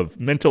of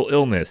mental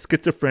illness,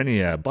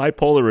 schizophrenia,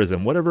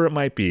 bipolarism, whatever it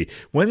might be,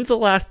 when's the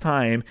last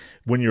time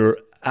when you're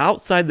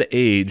outside the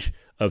age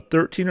of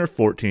 13 or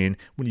 14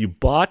 when you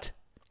bought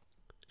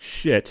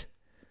shit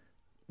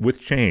with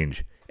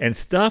change and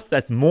stuff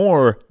that's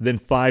more than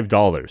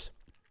 $5?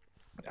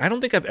 I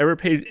don't think I've ever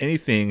paid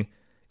anything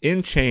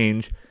in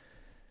change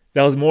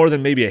that was more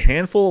than maybe a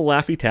handful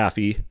of Laffy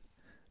Taffy,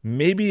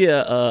 maybe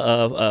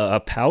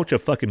a pouch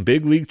of fucking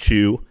Big League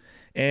Chew,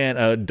 and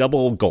a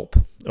double gulp,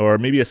 or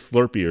maybe a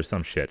Slurpee or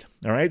some shit.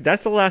 All right,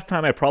 that's the last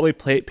time I probably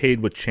paid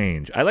with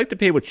change. I like to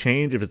pay with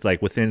change if it's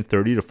like within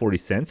 30 to 40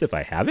 cents if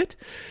I have it.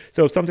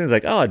 So if something's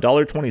like, oh,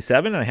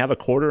 $1.27 and I have a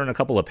quarter and a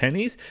couple of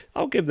pennies,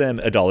 I'll give them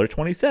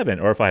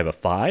 $1.27. Or if I have a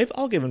 5,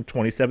 I'll give them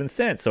 27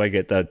 cents. So I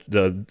get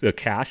the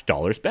cash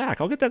dollars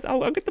back. I'll get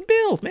the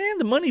bills, man,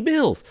 the money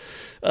bills.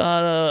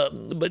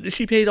 But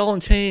she paid all in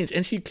change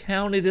and she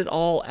counted it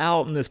all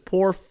out. And this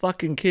poor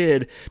fucking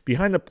kid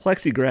behind the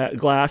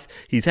plexiglass,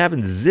 he's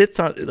having zits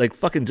on, like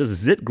fucking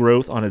just zit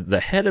growth on the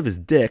head of his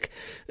dick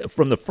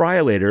from the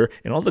fryolator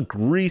and all the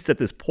grease that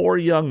this poor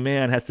young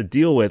man has to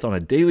deal with on a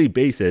daily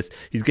basis.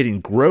 He's getting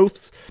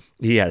growths.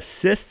 He has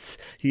cysts.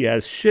 He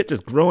has shit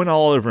just growing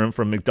all over him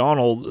from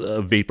McDonald's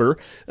vapor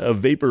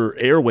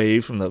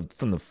airwaves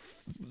from the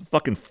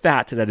fucking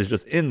fat that is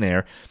just in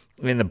there.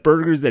 And the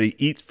burgers that he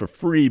eats for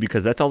free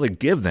because that's all they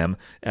give them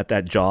at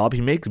that job.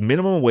 He makes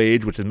minimum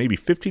wage, which is maybe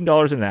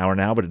 $15 an hour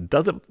now, but it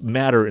doesn't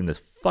matter in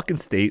this fucking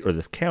state or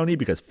this county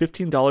because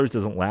 $15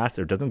 doesn't last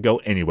or doesn't go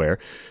anywhere.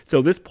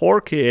 So this poor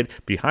kid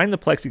behind the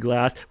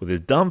plexiglass with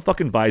his dumb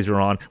fucking visor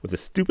on, with a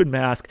stupid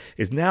mask,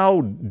 is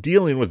now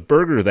dealing with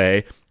Burger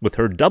They with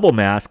her double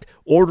mask,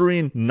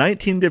 ordering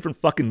 19 different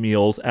fucking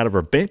meals out of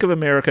her Bank of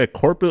America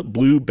corporate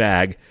blue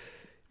bag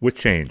with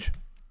change.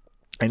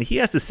 And he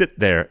has to sit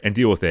there and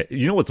deal with it.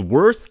 You know what's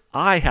worse?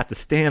 I have to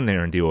stand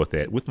there and deal with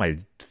it with my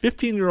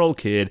 15-year-old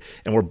kid,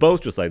 and we're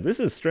both just like, this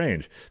is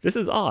strange. This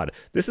is odd.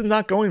 This is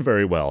not going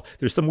very well.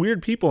 There's some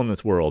weird people in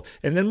this world.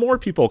 And then more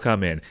people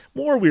come in.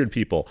 More weird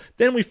people.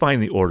 Then we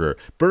find the order.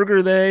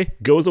 Burger They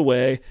goes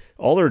away.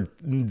 All her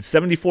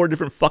 74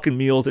 different fucking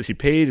meals that she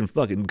paid in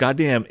fucking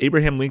goddamn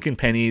Abraham Lincoln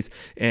pennies,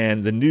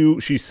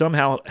 and she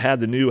somehow had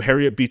the new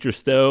Harriet Beecher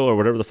Stowe or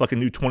whatever the fucking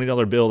new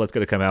 $20 bill that's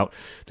going to come out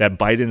that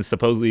Biden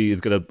supposedly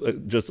is going to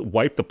just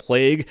wipe the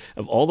plague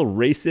of all the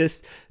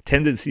racist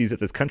tendencies that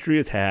this country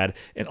has had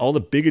and all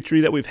the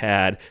bigotry that we've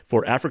had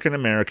for African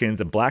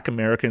Americans and Black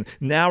Americans.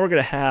 Now we're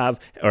going to have,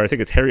 or I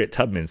think it's Harriet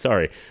Tubman,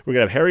 sorry. We're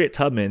going to have Harriet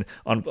Tubman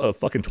on a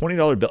fucking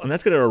 $20 bill, and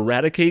that's going to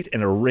eradicate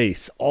and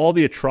erase all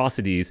the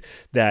atrocities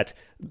that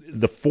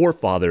the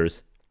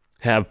forefathers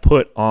have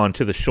put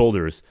onto the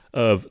shoulders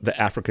of the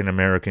African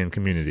American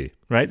community,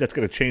 right? That's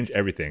going to change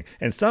everything.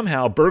 And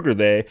somehow Burger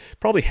They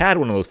probably had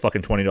one of those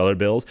fucking $20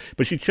 bills,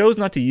 but she chose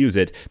not to use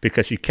it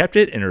because she kept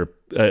it in her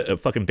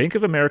fucking Bank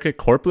of America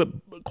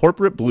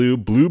corporate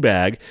blue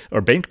bag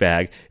or bank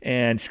bag,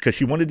 and because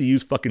she wanted to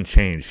use fucking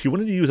change. She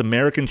wanted to use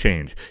American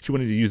change. She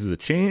wanted to use the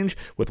change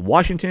with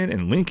Washington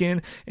and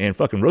Lincoln and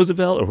fucking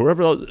Roosevelt or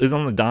whoever else is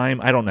on the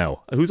dime. I don't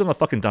know. Who's on the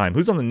fucking dime?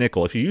 Who's on the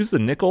nickel? If you use the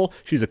nickel,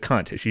 she's a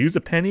cunt. If she used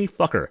a penny,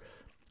 fuck her.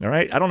 All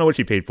right, I don't know what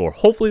she paid for.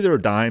 Hopefully there are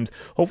dimes.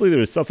 Hopefully there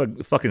was some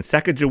fucking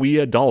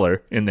Sacagawea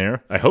dollar in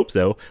there. I hope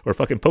so, or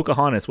fucking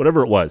Pocahontas,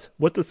 whatever it was.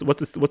 What's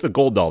a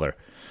gold dollar?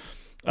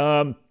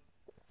 So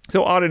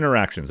odd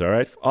interactions, all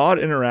right, odd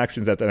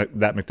interactions at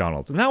that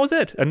McDonald's, and that was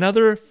it.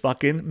 Another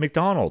fucking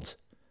McDonald's.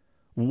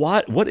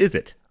 What is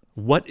it?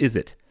 What is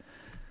it?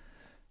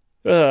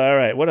 All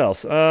right, what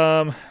else?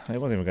 I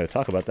wasn't even going to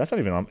talk about that.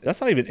 That's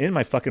not even in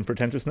my fucking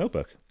pretentious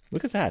notebook.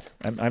 Look at that.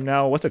 I'm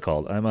now, what's it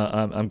called?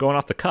 I'm going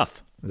off the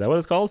cuff. Is that what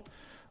it's called?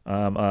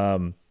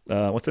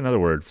 What's another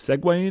word?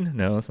 Segwaying?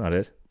 No, that's not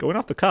it. Going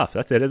off the cuff.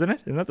 That's it, isn't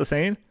it? Isn't that the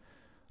saying?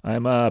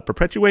 I'm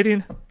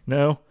perpetuating?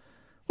 No.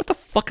 What the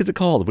fuck is it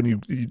called when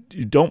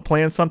you don't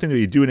plan something or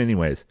you do it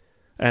anyways?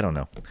 I don't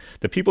know.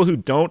 The people who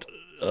don't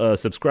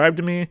subscribe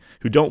to me,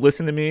 who don't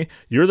listen to me,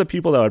 you're the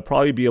people that would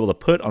probably be able to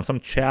put on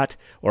some chat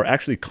or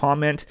actually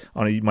comment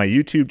on my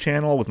YouTube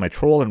channel with my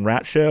Troll and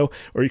Rat Show,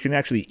 or you can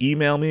actually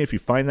email me if you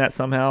find that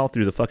somehow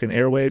through the fucking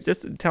airwaves.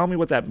 Just tell me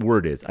what that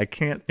word is. I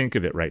can't think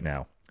of it right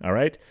now. All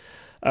right?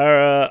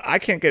 I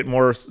can't get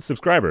more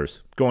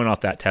subscribers going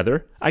off that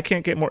tether. I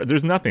can't get more.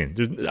 There's nothing.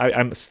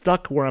 I'm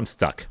stuck where I'm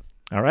stuck.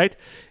 All right?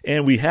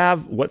 And we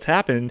have what's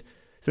happened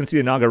since the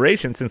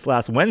inauguration, since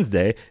last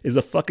Wednesday, is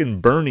a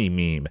fucking Bernie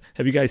meme.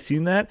 Have you guys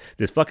seen that?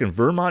 This fucking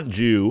Vermont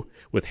Jew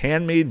with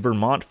handmade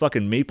Vermont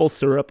fucking maple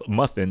syrup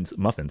mittens,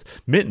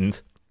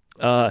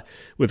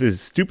 with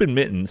his stupid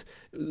mittens,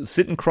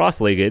 sitting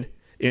cross-legged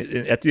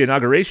at the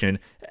inauguration.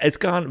 It's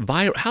gone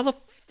viral. How the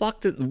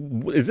fuck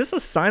is this a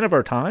sign of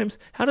our times?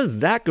 How does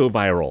that go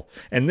viral?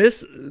 And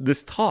this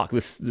talk,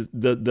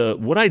 the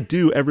what I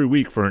do every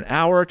week for an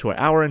hour to an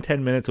hour and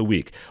 10 minutes a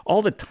week,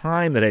 all the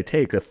time that I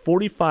take, the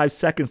 45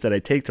 seconds that I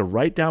take to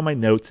write down my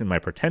notes in my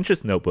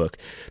pretentious notebook,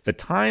 the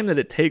time that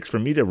it takes for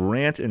me to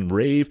rant and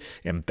rave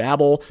and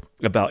babble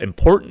about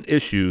important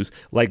issues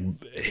like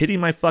hitting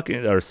my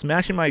fucking or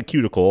smashing my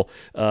cuticle,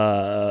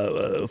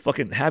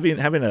 fucking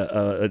having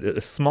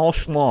a small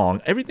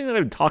schlong, everything that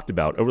I've talked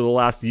about over the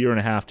last year and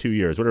a half, 2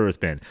 years, whatever it's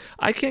been.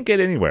 I can't get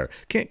anywhere.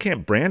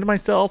 Can't brand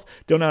myself.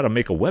 Don't know how to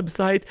make a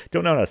website.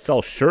 Don't know how to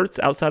sell shirts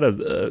outside of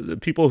the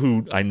people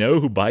who I know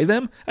who buy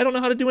them. I don't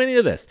know how to do any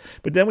of this.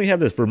 But then we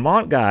have this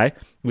Vermont guy,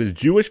 this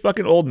Jewish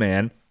fucking old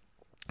man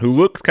who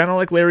looks kind of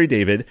like Larry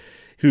David,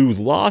 who's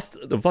lost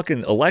the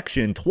fucking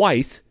election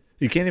twice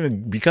He can't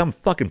even become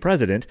fucking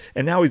president,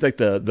 and now he's like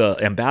the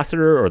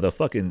ambassador or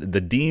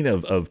the dean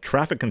of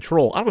traffic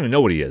control. I don't even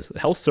know what he is.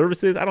 Health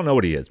services? I don't know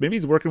what he is. Maybe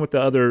he's working with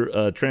the other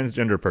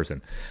transgender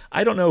person.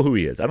 I don't know who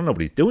he is. I don't know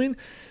what he's doing,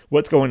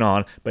 what's going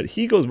on, but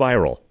he goes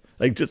viral.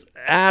 Like, just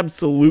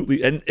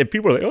absolutely. And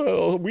people are like,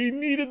 oh, we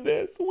needed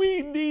this.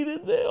 We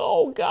needed this.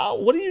 Oh, God.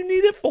 What do you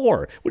need it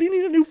for? What do you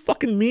need a new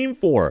fucking meme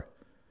for?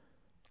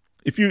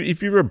 If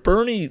you're a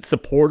Bernie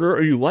supporter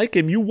or you like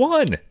him, you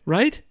won,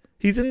 right?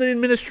 He's in the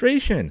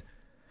administration.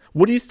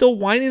 What are you still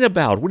whining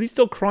about? What are you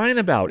still crying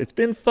about? It's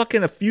been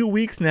fucking a few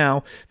weeks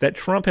now that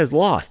Trump has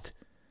lost.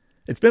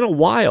 It's been a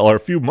while, or a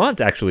few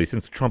months actually,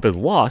 since Trump has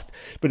lost,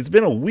 but it's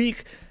been a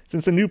week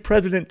since the new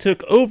president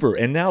took over,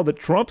 and now that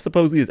Trump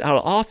supposedly is out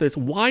of office,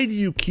 why do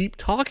you keep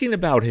talking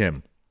about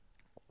him?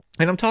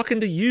 And I'm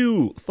talking to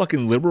you,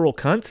 fucking liberal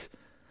cunts.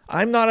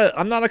 I'm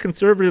not a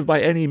conservative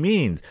by any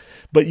means,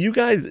 but you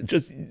guys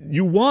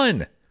you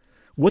won.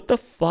 What the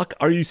fuck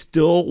are you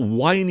still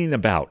whining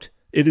about?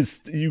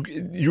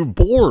 You're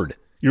bored.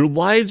 Your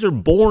lives are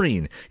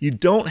boring. You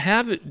don't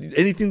have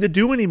anything to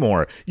do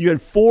anymore. You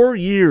had 4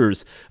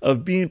 years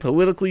of being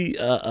politically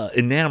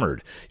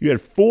enamored. You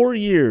had 4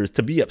 years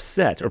to be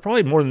upset, or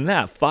probably more than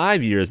that,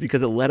 5 years,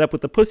 because it led up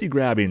with the pussy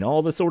grabbing,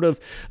 all the sort of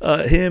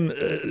him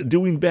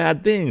doing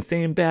bad things,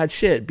 saying bad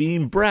shit,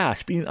 being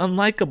brash, being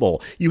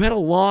unlikable. You had a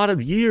lot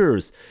of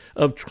years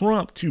of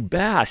Trump to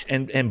bash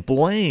and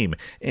blame.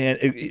 And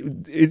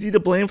is he to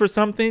blame for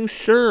something?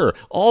 Sure.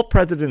 All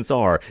presidents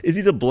are. Is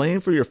he to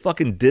blame for your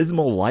fucking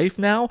dismal life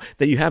now?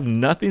 That you have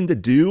nothing to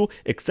do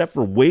except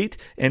for wait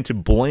and to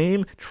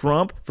blame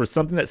Trump for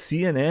something that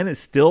CNN is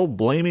still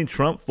blaming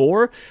Trump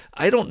for?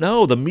 I don't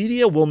know. The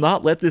media will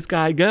not let this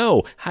guy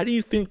go. How do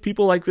you think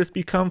people like this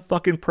become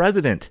fucking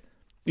president?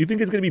 You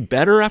think it's going to be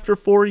better after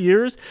 4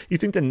 years? You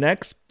think the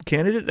next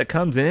candidate that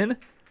comes in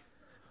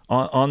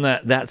on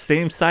that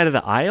same side of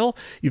the aisle,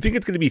 you think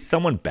it's going to be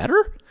someone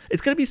better?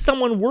 It's going to be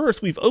someone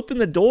worse. We've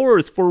opened the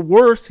doors for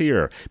worse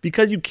here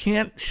because you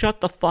can't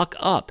shut the fuck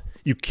up.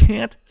 You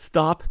can't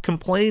stop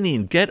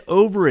complaining. Get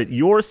over it.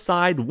 Your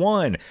side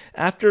won.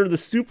 After the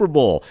Super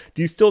Bowl,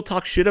 do you still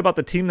talk shit about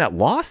the team that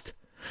lost?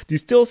 Do you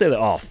still say that,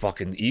 oh,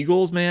 fucking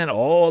Eagles, man?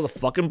 Oh, the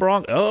fucking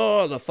Broncos.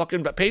 Oh, the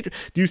fucking Patriots.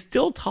 Do you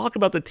still talk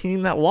about the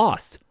team that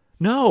lost?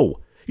 No.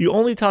 You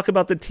only talk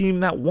about the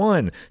team that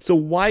won. So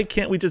why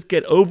can't we just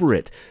get over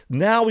it?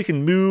 Now we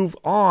can move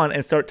on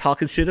and start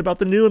talking shit about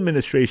the new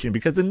administration,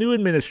 because the new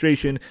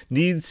administration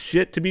needs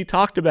shit to be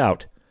talked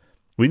about.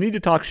 We need to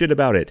talk shit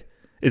about it.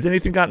 Has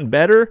anything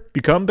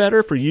become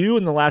better for you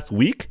in the last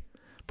week?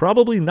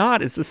 Probably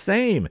not. It's the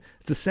same.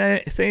 It's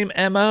the same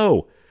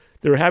MO.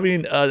 They're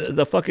having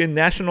the fucking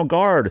National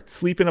Guard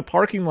sleep in a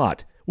parking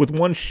lot with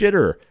one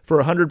shitter for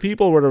 100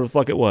 people, or whatever the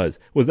fuck it was.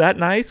 Was that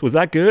nice? Was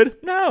that good?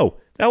 No,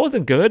 that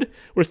wasn't good.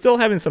 We're still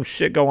having some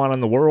shit go on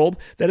in the world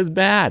that is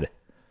bad.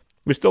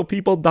 There's still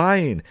people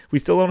dying. We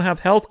still don't have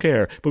health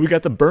care. But we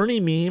got the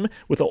Bernie meme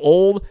with an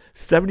old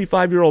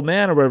 75-year-old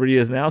man, or whatever he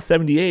is now,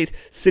 78,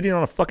 sitting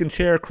on a fucking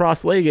chair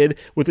cross-legged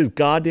with his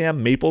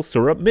goddamn maple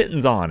syrup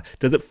mittens on.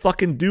 Does it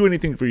fucking do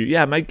anything for you?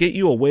 Yeah, it might get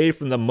you away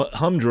from the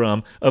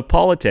humdrum of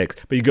politics,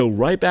 but you go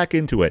right back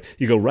into it.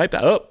 You go right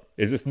back. Oh,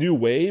 is this new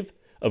wave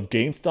of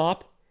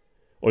GameStop?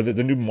 Or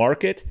the new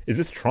market? Is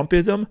this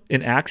Trumpism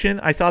in action?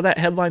 I saw that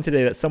headline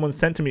today that someone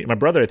sent to me. My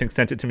brother, I think,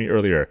 sent it to me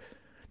earlier.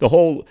 The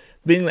whole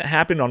thing that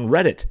happened on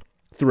Reddit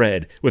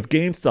thread with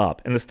GameStop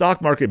and the stock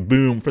market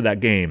boom for that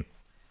game.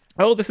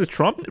 Oh, this is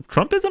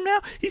Trumpism now?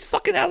 He's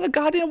fucking out of the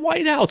goddamn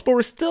White House, but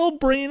we're still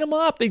bringing him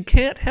up. They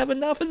can't have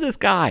enough of this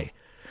guy.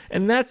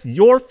 And that's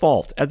your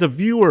fault as a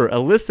viewer, a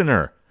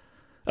listener,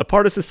 a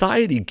part of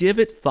society. Give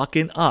it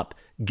fucking up.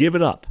 Give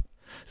it up.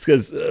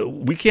 Because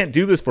we can't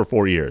do this for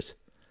 4 years.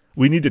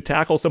 We need to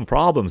tackle some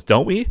problems,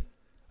 don't we?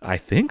 I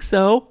think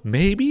so.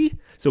 Maybe.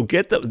 So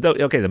get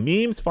the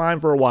meme's fine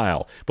for a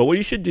while. But what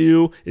you should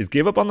do is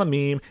give up on the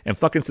meme and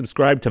fucking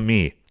subscribe to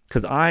me.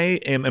 Because I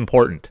am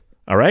important.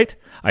 All right?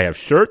 I have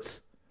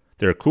shirts.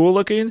 They're cool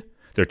looking.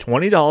 They're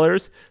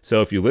 $20.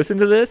 So if you listen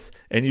to this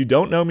and you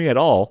don't know me at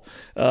all,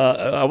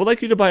 I would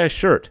like you to buy a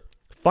shirt.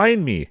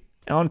 Find me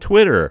on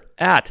Twitter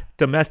at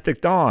Domestic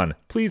Dawn.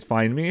 Please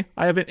find me.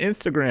 I have an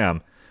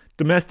Instagram,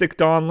 Domestic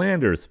Dawn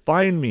Landers.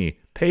 Find me.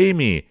 Pay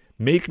me.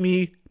 Make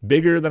me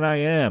bigger than I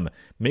am.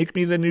 Make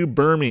me the new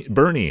Bernie.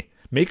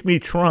 Make me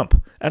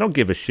Trump. I don't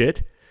give a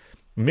shit.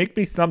 Make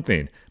me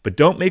something. But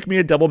don't make me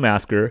a double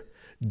masker.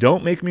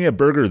 Don't make me a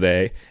burger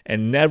they.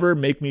 And never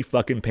make me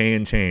fucking pay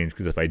in change.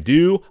 Because if I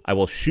do, I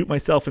will shoot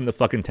myself in the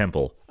fucking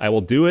temple. I will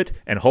do it,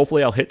 and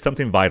hopefully I'll hit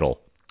something vital.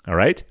 All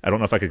right? I don't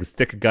know if I could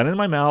stick a gun in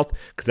my mouth,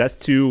 because that's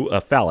too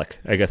phallic,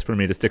 I guess, for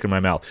me to stick in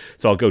my mouth.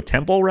 So I'll go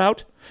temple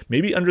route,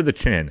 maybe under the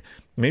chin.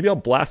 Maybe I'll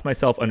blast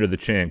myself under the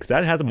chin, because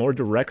that has a more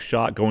direct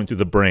shot going through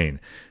the brain.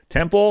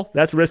 Temple,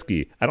 that's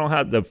risky. I don't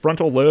have the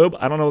frontal lobe.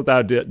 I don't know what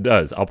that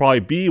does. I'll probably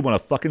be a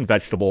fucking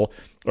vegetable,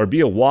 or be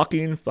a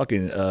walking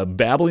fucking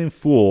babbling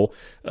fool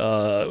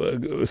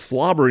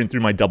slobbering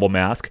through my double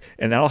mask,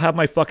 and I'll have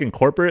my fucking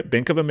corporate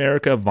Bank of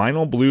America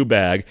vinyl blue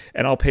bag,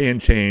 and I'll pay in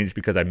change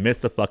because I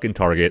missed the fucking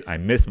target. I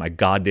missed my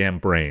goddamn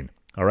brain.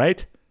 All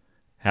right?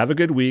 Have a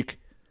good week.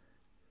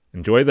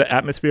 Enjoy the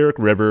atmospheric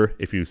river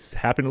if you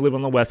happen to live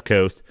on the West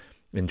Coast.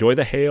 Enjoy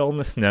the hail and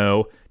the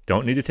snow.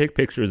 Don't need to take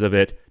pictures of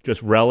it.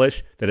 Just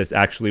relish that it's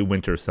actually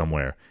winter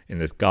somewhere in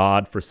this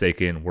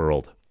God-forsaken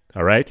world.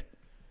 All right?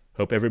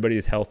 Hope everybody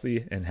is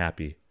healthy and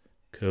happy.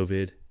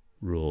 COVID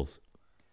rules.